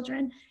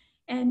grandchildren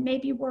and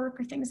maybe work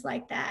or things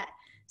like that.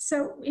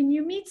 So when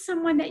you meet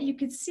someone that you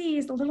could see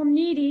is a little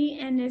needy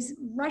and is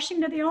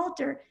rushing to the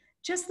altar,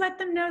 just let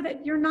them know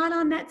that you're not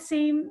on that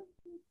same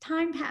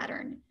time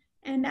pattern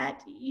and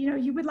that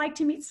you would like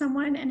to meet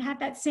someone and have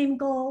that same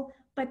goal,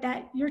 but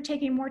that you're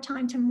taking more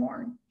time to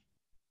mourn.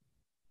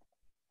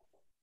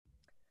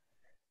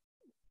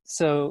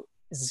 So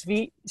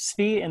Svi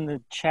in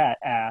the chat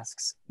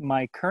asks,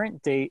 my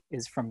current date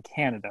is from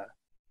Canada.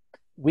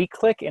 We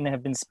click and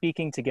have been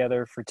speaking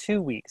together for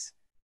 2 weeks.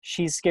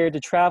 She's scared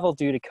to travel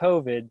due to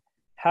COVID.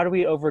 How do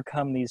we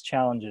overcome these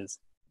challenges?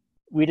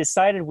 We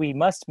decided we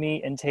must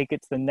meet and take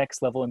it to the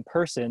next level in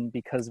person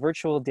because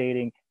virtual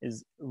dating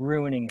is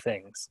ruining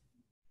things.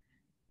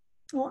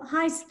 Well,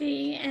 hi,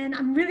 Svi, and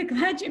I'm really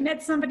glad you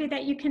met somebody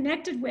that you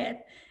connected with,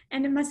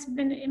 and it must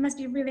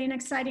be really an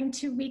exciting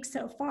 2 weeks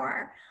so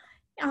far.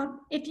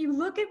 If you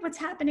look at what's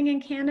happening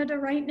in Canada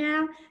right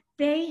now,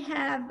 they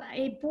have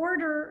a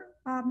border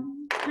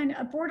kind of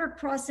a border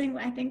crossing,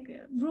 I think,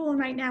 rule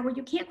right now where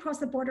you can't cross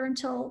the border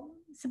until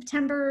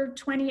September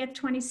 20th,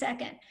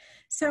 22nd.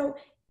 So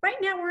right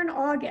now we're in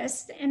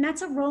August, and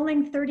that's a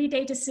rolling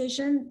 30-day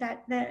decision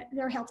that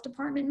their health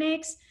department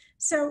makes.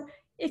 So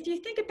if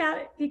you think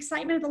about the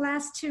excitement of the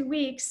last 2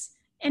 weeks,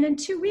 and in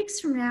 2 weeks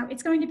from now,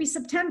 it's going to be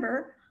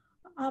September,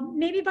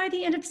 maybe by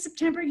the end of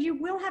September, you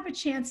will have a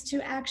chance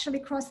to actually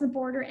cross the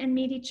border and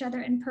meet each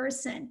other in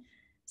person.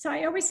 So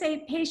I always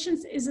say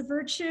patience is a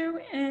virtue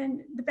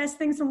and the best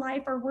things in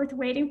life are worth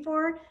waiting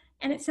for.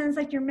 And it sounds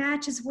like your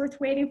match is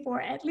worth waiting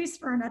for at least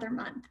for another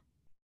month.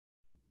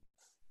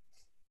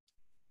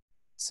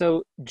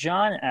 So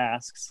John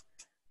asks,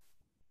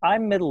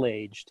 I'm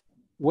middle-aged.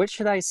 What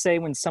should I say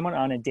when someone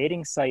on a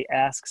dating site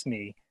asks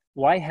me,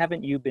 why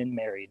haven't you been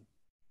married?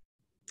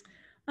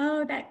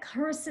 Oh, that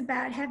curse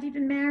about have you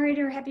been married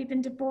or have you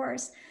been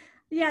divorced?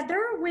 Yeah,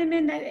 there are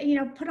women that,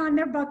 put on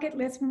their bucket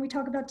list when we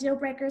talk about deal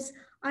breakers,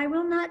 I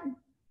will not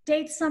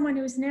date someone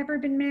who's never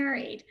been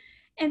married.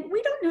 And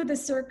we don't know the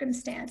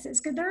circumstances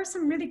because there are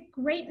some really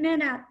great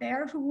men out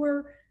there who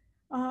were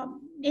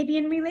maybe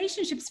in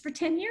relationships for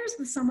 10 years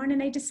with someone and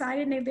they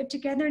decided and they lived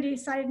together and they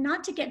decided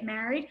not to get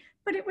married,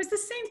 but it was the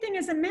same thing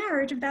as a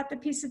marriage without the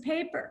piece of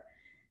paper.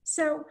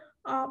 So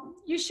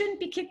you shouldn't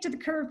be kicked to the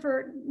curb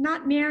for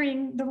not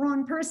marrying the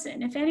wrong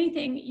person. If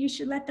anything, you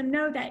should let them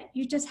know that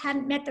you just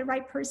hadn't met the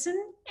right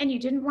person and you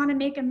didn't want to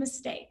make a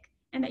mistake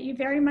and that you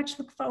very much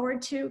look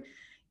forward to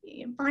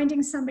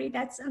finding somebody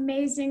that's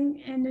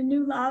amazing and a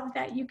new love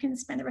that you can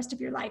spend the rest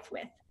of your life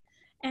with.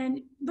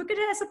 And look at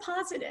it as a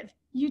positive.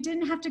 You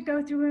didn't have to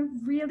go through a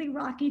really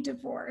rocky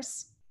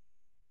divorce.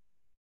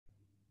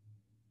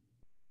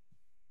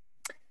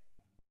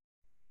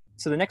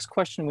 So the next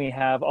question we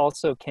have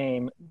also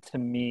came to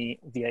me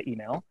via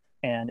email,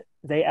 and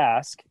they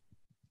ask,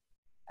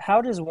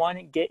 how does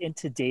one get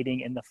into dating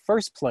in the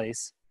first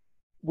place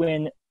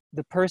when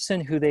the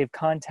person who they've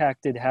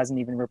contacted hasn't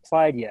even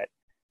replied yet?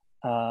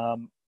 If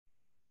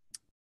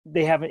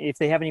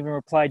they haven't even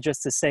replied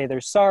just to say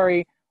they're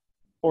sorry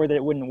or that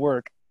it wouldn't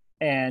work,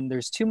 and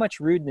there's too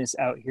much rudeness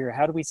out here,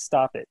 how do we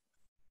stop it?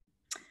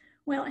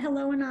 Well,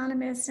 hello,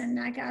 Anonymous, and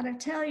I gotta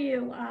tell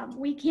you,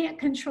 we can't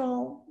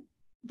control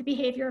the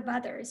behavior of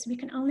others. We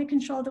can only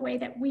control the way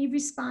that we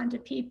respond to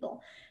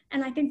people.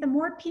 And I think the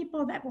more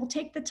people that will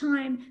take the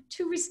time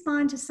to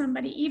respond to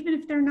somebody, even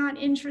if they're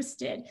not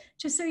interested,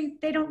 just so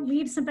they don't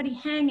leave somebody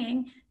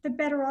hanging, the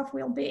better off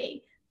we'll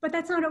be. But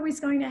that's not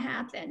always going to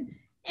happen.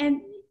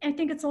 And I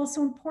think it's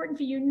also important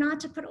for you not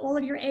to put all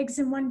of your eggs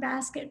in one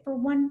basket for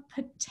one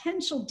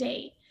potential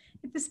date.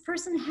 If this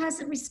person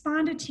hasn't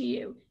responded to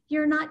you,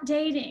 you're not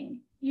dating.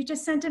 You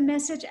just sent a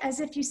message as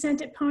if you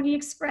sent it Pony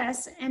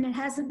Express and it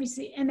hasn't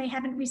received, and they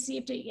haven't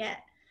received it yet.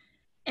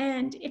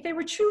 And if they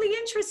were truly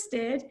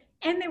interested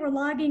and they were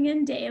logging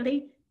in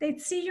daily,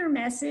 they'd see your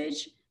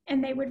message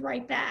and they would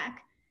write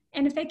back.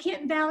 And if they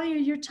can't value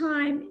your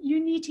time, you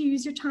need to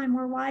use your time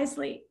more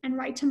wisely and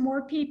write to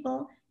more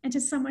people and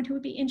to someone who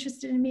would be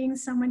interested in meeting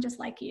someone just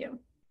like you.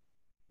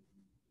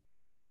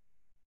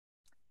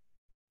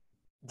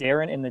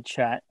 Darren in the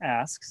chat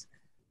asks,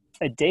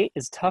 a date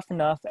is tough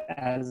enough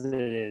as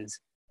it is.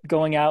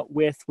 Going out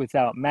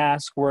without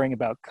mask, worrying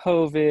about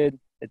COVID,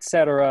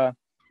 etc.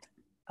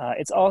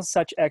 It's all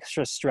such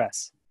extra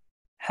stress.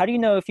 how do you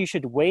know if you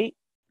should wait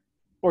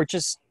or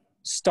just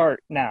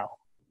start now?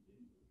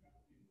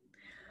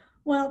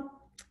 Well,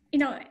 you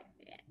know,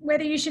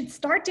 whether you should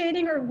start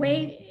dating or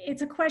wait,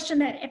 it's a question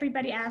that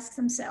everybody asks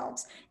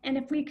themselves. And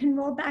if we can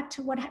roll back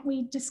to what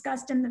we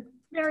discussed in the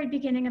very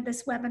beginning of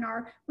this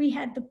webinar, we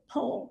had the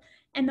poll.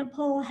 And the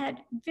poll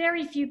had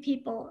very few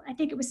people, I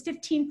think it was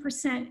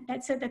 15%,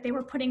 that said that they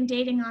were putting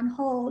dating on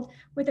hold,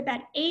 with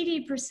about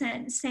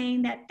 80%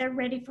 saying that they're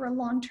ready for a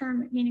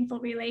long-term meaningful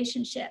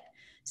relationship.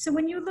 So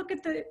when you look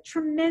at the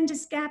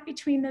tremendous gap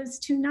between those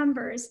two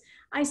numbers,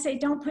 I say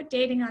don't put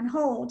dating on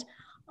hold.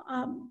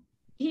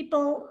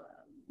 People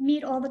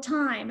meet all the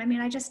time. I mean,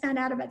 I just found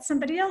out about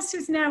somebody else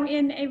who's now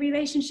in a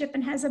relationship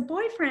and has a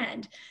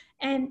boyfriend,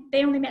 and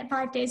they only met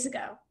 5 days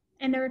ago,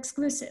 and they're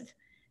exclusive.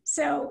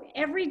 So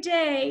every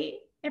day,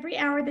 every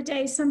hour of the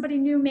day, somebody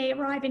new may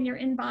arrive in your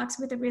inbox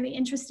with a really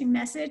interesting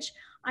message.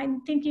 I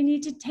think you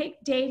need to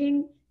take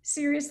dating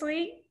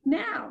seriously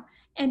now.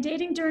 And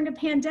dating during a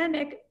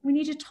pandemic, we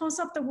need to toss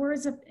off the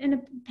words of in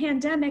a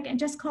pandemic and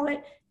just call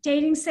it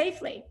dating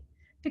safely,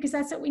 because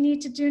that's what we need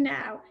to do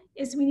now,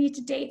 is we need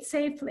to date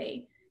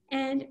safely.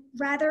 And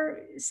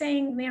rather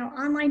saying, you know,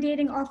 online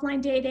dating,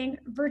 offline dating,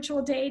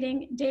 virtual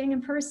dating, dating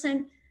in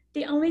person,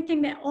 the only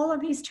thing that all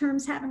of these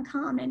terms have in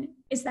common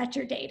is that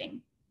you're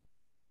dating.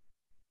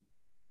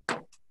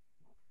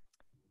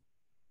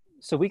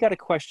 So we got a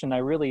question. I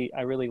really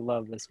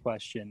love this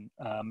question.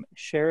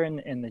 Sharon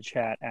in the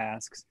chat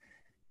asks,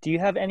 do you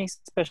have any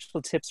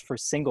special tips for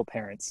single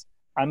parents?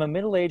 I'm a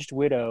middle-aged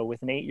widow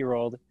with an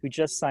 8-year-old who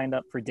just signed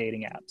up for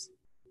dating apps.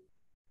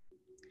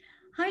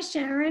 Hi,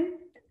 Sharon.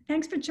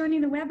 Thanks for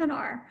joining the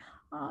webinar.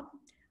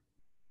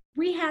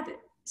 We have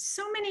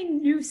so many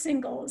new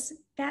singles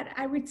that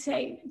I would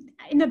say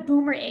in the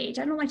boomer age.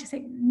 I don't like to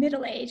say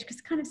middle age because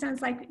it kind of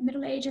sounds like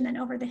middle age and then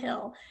over the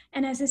hill.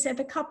 And as I said,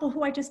 the couple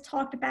who I just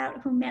talked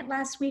about who met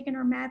last week and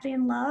are madly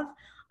in love,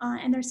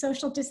 and they're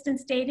social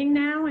distance dating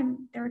now, and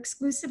they're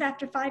exclusive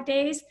after 5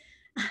 days.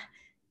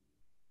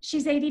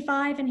 She's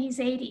 85 and he's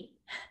 80.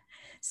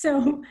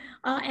 So,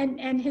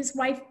 and his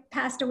wife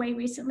passed away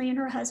recently and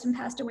her husband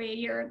passed away a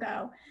year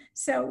ago.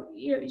 So,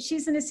 you know,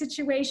 she's in a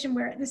situation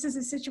where, this is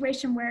a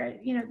situation where,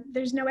 you know,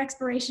 there's no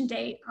expiration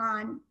date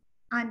on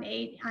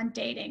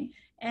dating.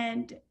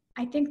 And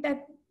I think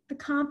that the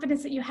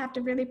confidence that you have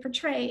to really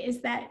portray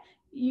is that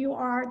you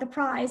are the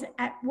prize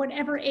at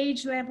whatever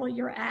age level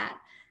you're at.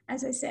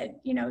 As I said,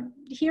 you know,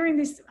 hearing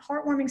this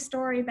heartwarming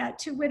story about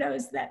 2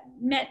 widows that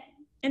met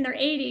in their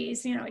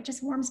 80s, you know, it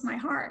just warms my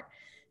heart.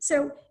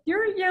 So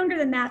you're younger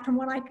than that from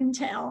what I can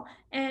tell,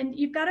 and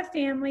you've got a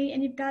family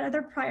and you've got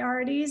other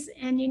priorities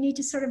and you need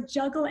to sort of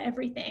juggle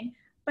everything.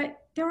 But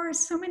there are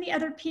so many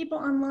other people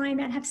online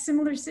that have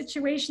similar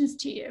situations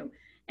to you,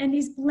 and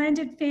these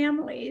blended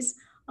families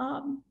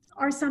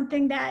are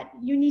something that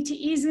you need to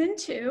ease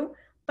into,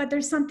 but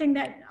there's something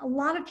that a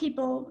lot of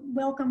people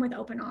welcome with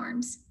open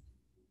arms.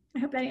 I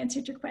hope that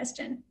answered your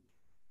question.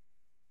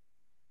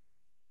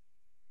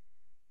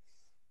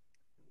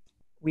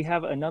 We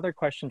have another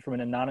question from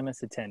an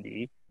anonymous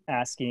attendee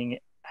asking,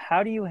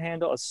 how do you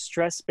handle a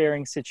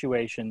stress-bearing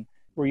situation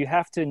where you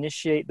have to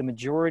initiate the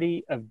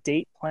majority of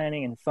date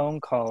planning and phone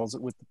calls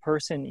with the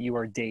person you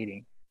are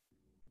dating?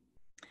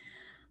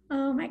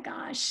 Oh my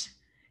gosh.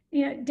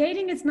 You know,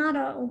 dating is not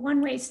a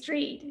one-way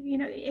street. You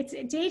know,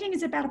 dating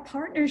is about a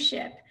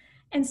partnership.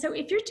 And so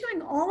if you're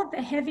doing all of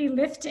the heavy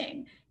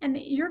lifting and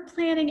you're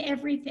planning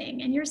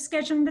everything and you're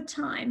scheduling the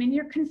time and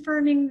you're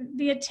confirming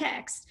via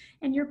text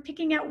and you're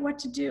picking out what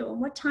to do and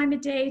what time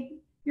of day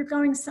you're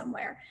going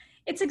somewhere,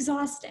 it's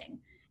exhausting.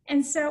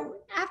 And so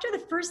after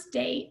the first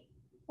date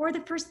or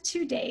the first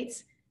 2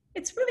 dates,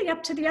 it's really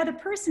up to the other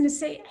person to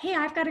say, hey,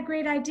 I've got a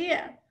great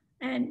idea.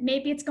 And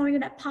maybe it's going to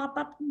that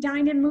pop-up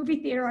dine-in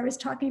movie theater I was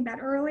talking about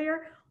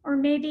earlier, or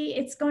maybe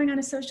it's going on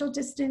a social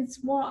distance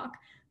walk.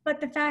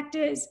 But the fact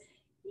is,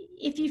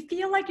 if you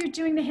feel like you're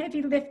doing the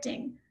heavy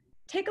lifting,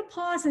 take a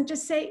pause and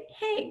just say,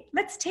 hey,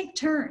 let's take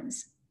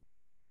turns.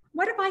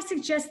 What if I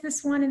suggest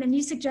this one and then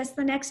you suggest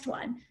the next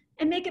one,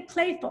 and make it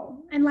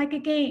playful and like a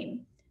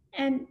game,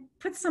 and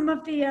put some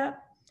of the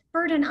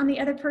burden on the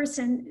other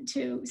person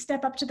to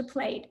step up to the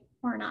plate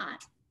or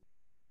not.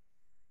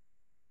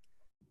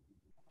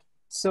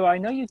 So I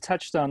know you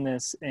touched on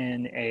this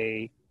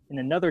in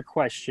another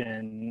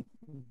question,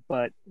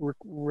 but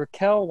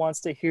Raquel wants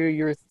to hear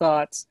your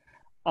thoughts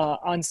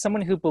on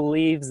someone who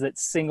believes that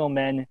single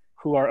men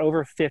who are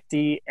over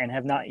 50 and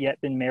have not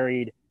yet been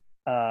married,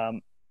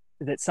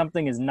 that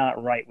something is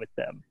not right with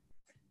them.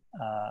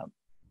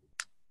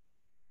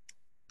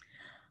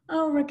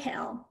 Oh,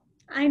 Raquel,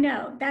 I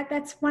know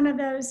that's one of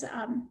those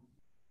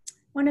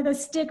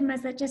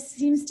stigmas that just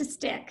seems to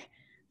stick.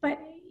 But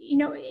you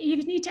know, you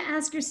need to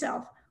ask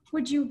yourself,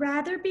 would you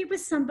rather be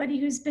with somebody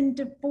who's been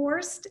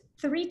divorced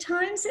 3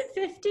 times at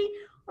 50,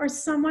 or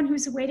someone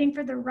who's waiting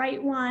for the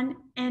right one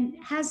and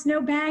has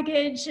no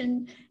baggage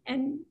and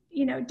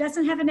you know,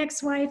 doesn't have an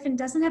ex-wife and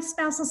doesn't have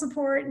spousal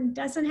support and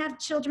doesn't have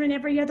children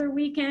every other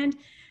weekend?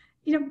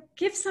 You know,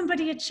 give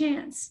somebody a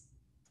chance.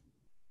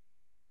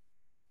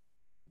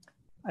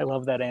 I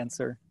love that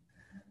answer.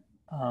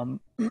 Um,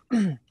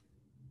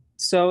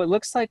 so it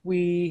looks like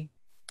we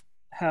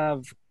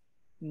have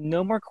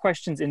no more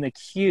questions in the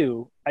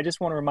queue. I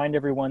just want to remind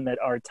everyone that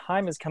our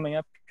time is coming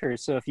up here.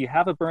 So if you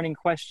have a burning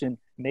question,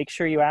 make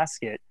sure you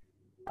ask it.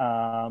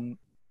 Um,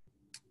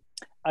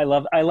 I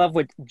love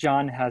what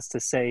John has to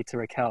say to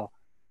Raquel.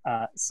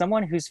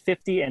 Someone who's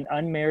 50 and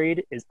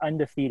unmarried is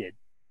undefeated.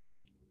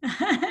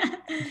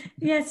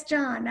 Yes,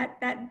 John,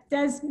 that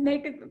does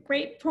make a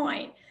great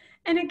point.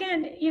 And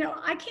again,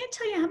 I can't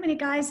tell you how many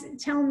guys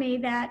tell me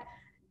that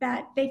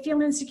they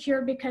feel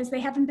insecure because they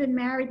haven't been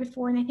married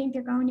before and they think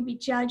they're going to be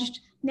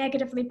judged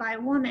negatively by a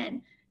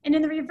woman. And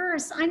in the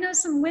reverse, I know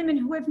some women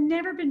who have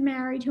never been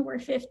married who are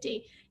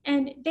 50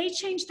 and they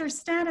change their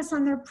status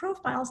on their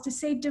profiles to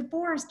say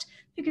divorced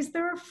because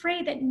they're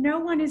afraid that no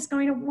one is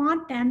going to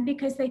want them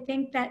because they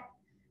think that,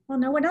 well,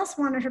 no one else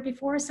wanted her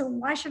before, so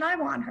why should I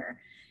want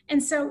her?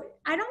 And so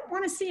I don't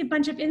want to see a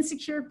bunch of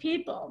insecure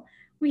people.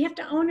 We have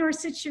to own our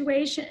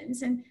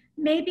situations. And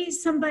maybe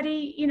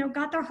somebody,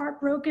 got their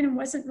heart broken and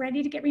wasn't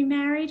ready to get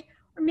remarried,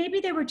 or maybe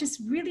they were just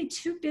really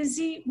too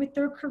busy with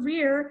their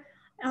career,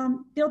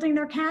 building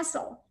their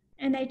castle,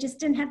 and they just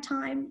didn't have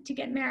time to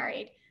get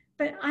married.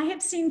 But I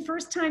have seen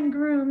first-time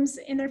grooms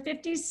in their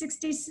 50s,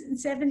 60s, and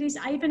 70s.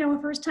 I even know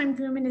a first-time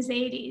groom in his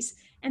 80s,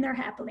 and they're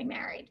happily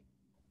married.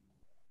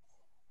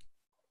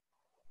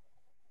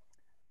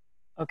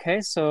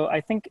 Okay, so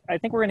I think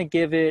we're going to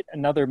give it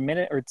another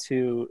minute or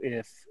two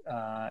if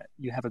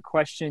you have a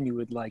question you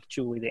would like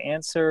Julie to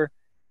answer.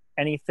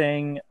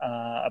 Anything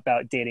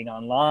about dating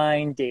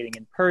online, dating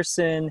in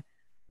person,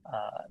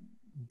 uh,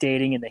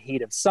 dating in the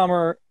heat of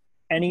summer,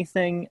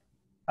 anything.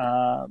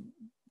 Um,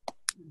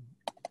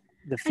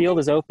 the field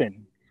is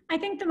open. I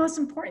think the most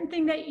important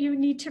thing that you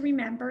need to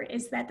remember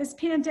is that this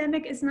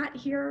pandemic is not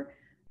here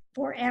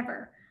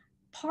forever.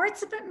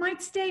 Parts of it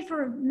might stay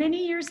for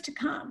many years to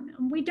come.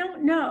 We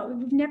don't know.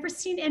 We've never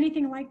seen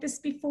anything like this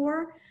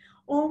before.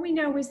 All we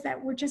know is that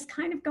we're just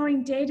kind of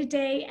going day to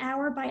day,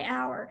 hour by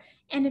hour.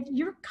 And if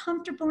you're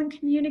comfortable in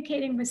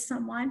communicating with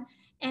someone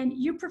and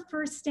you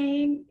prefer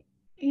staying,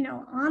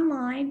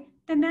 online,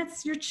 then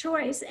that's your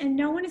choice. And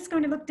no one is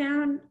going to look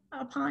down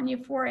upon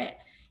you for it.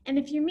 And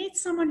if you meet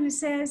someone who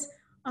says,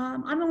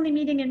 I'm only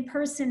meeting in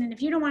person, and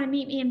if you don't want to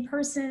meet me in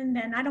person,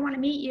 then I don't want to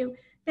meet you,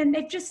 then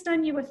they've just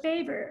done you a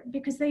favor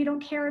because they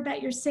don't care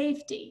about your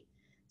safety.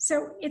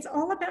 So it's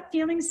all about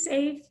feeling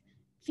safe,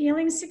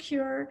 feeling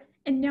secure,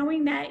 and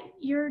knowing that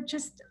you're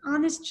just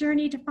on this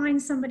journey to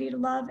find somebody to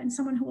love and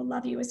someone who will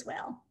love you as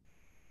well.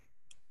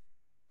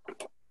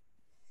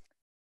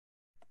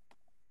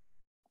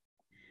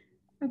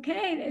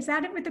 Okay, is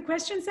that it with the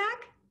questions,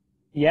 Zach?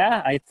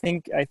 Yeah, I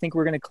think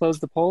we're going to close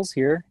the polls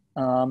here.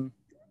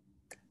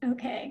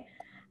 Okay.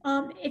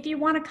 If you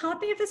want a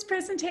copy of this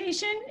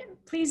presentation,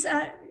 please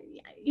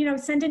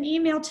send an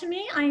email to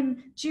me.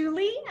 I'm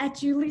Julie at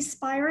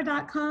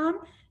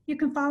juliespira.com. You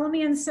can follow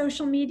me on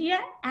social media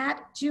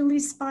at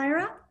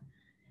juliespira.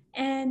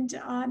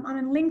 And I'm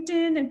on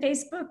LinkedIn and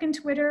Facebook and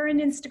Twitter and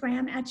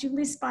Instagram at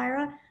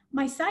juliespira.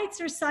 My sites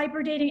are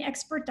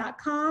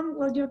cyberdatingexpert.com,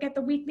 where you'll get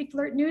the weekly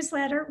flirt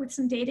newsletter with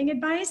some dating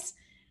advice,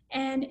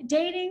 and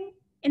dating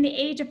in the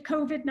age of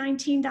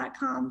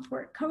COVID-19.com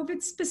for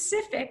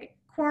COVID-specific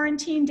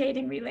quarantine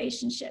dating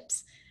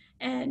relationships.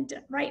 And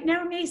right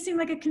now it may seem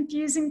like a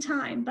confusing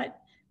time, but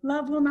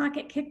love will not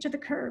get kicked to the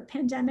curb,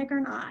 pandemic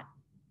or not.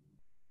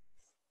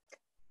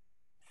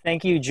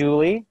 Thank you,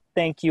 Julie.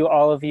 Thank you,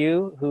 all of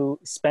you who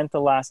spent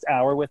the last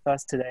hour with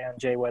us today on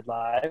JWed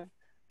Live.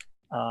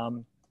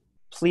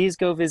 Please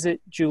go visit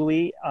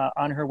Julie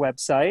on her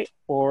website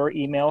or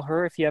email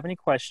her if you have any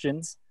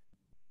questions.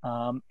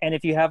 And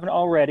if you haven't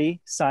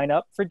already, sign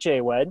up for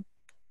JWed.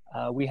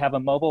 We have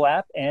a mobile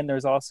app and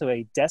there's also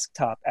a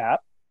desktop app.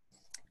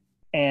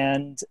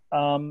 And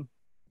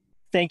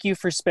thank you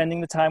for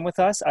spending the time with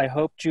us. I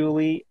hope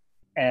Julie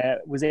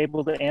was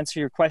able to answer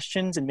your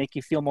questions and make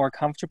you feel more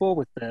comfortable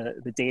with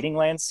the dating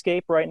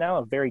landscape right now,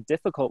 a very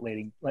difficult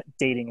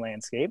dating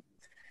landscape.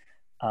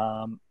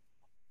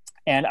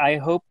 And I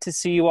hope to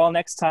see you all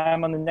next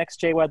time on the next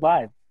JWed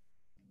Live.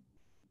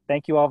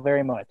 Thank you all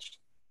very much.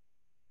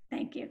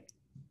 Thank you.